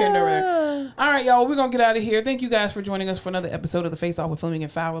 neither here nor there. All right, y'all. We're gonna get out of here. Thank you guys for joining us for another episode of the Face Off with Fleming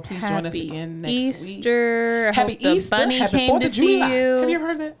and Fowler. Please join us again next week. Happy Easter. Happy 4th of July. Have you ever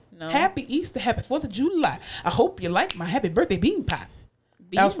heard that? No. Happy Easter. Happy 4th of July. I hope you like my happy birthday bean pie.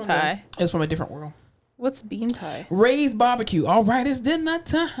 Bean pie. It was from a different world. What's bean pie? Ray's barbecue. All right, it's dinner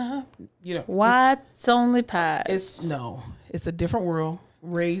time. What's only pies? It's a different world.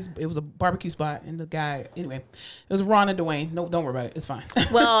 Ray's. It was a barbecue spot, and the guy. Anyway, it was Ron and Dwayne. No, don't worry about it. It's fine.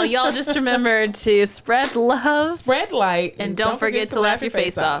 Well, y'all just remember to spread love, spread light, and don't forget to laugh your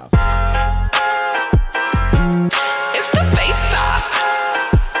face off. It's the face off.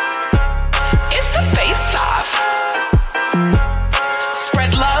 It's the face off.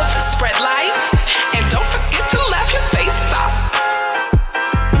 Spread love, spread light, and don't forget to laugh your face off.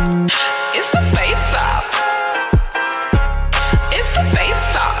 It's the face off. It's the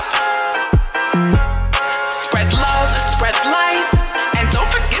face off. Spread love, spread light, and don't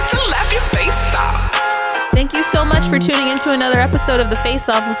forget to laugh your face off. Thank you so much for tuning into another episode of The Face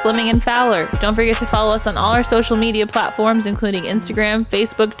Off with Fleming and Fowler. Don't forget to follow us on all our social media platforms, including Instagram,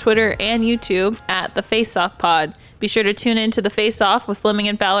 Facebook, Twitter, and YouTube at The Face Off Pod. Be sure to tune in to The Face Off with Fleming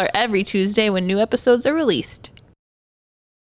and Fowler every Tuesday when new episodes are released.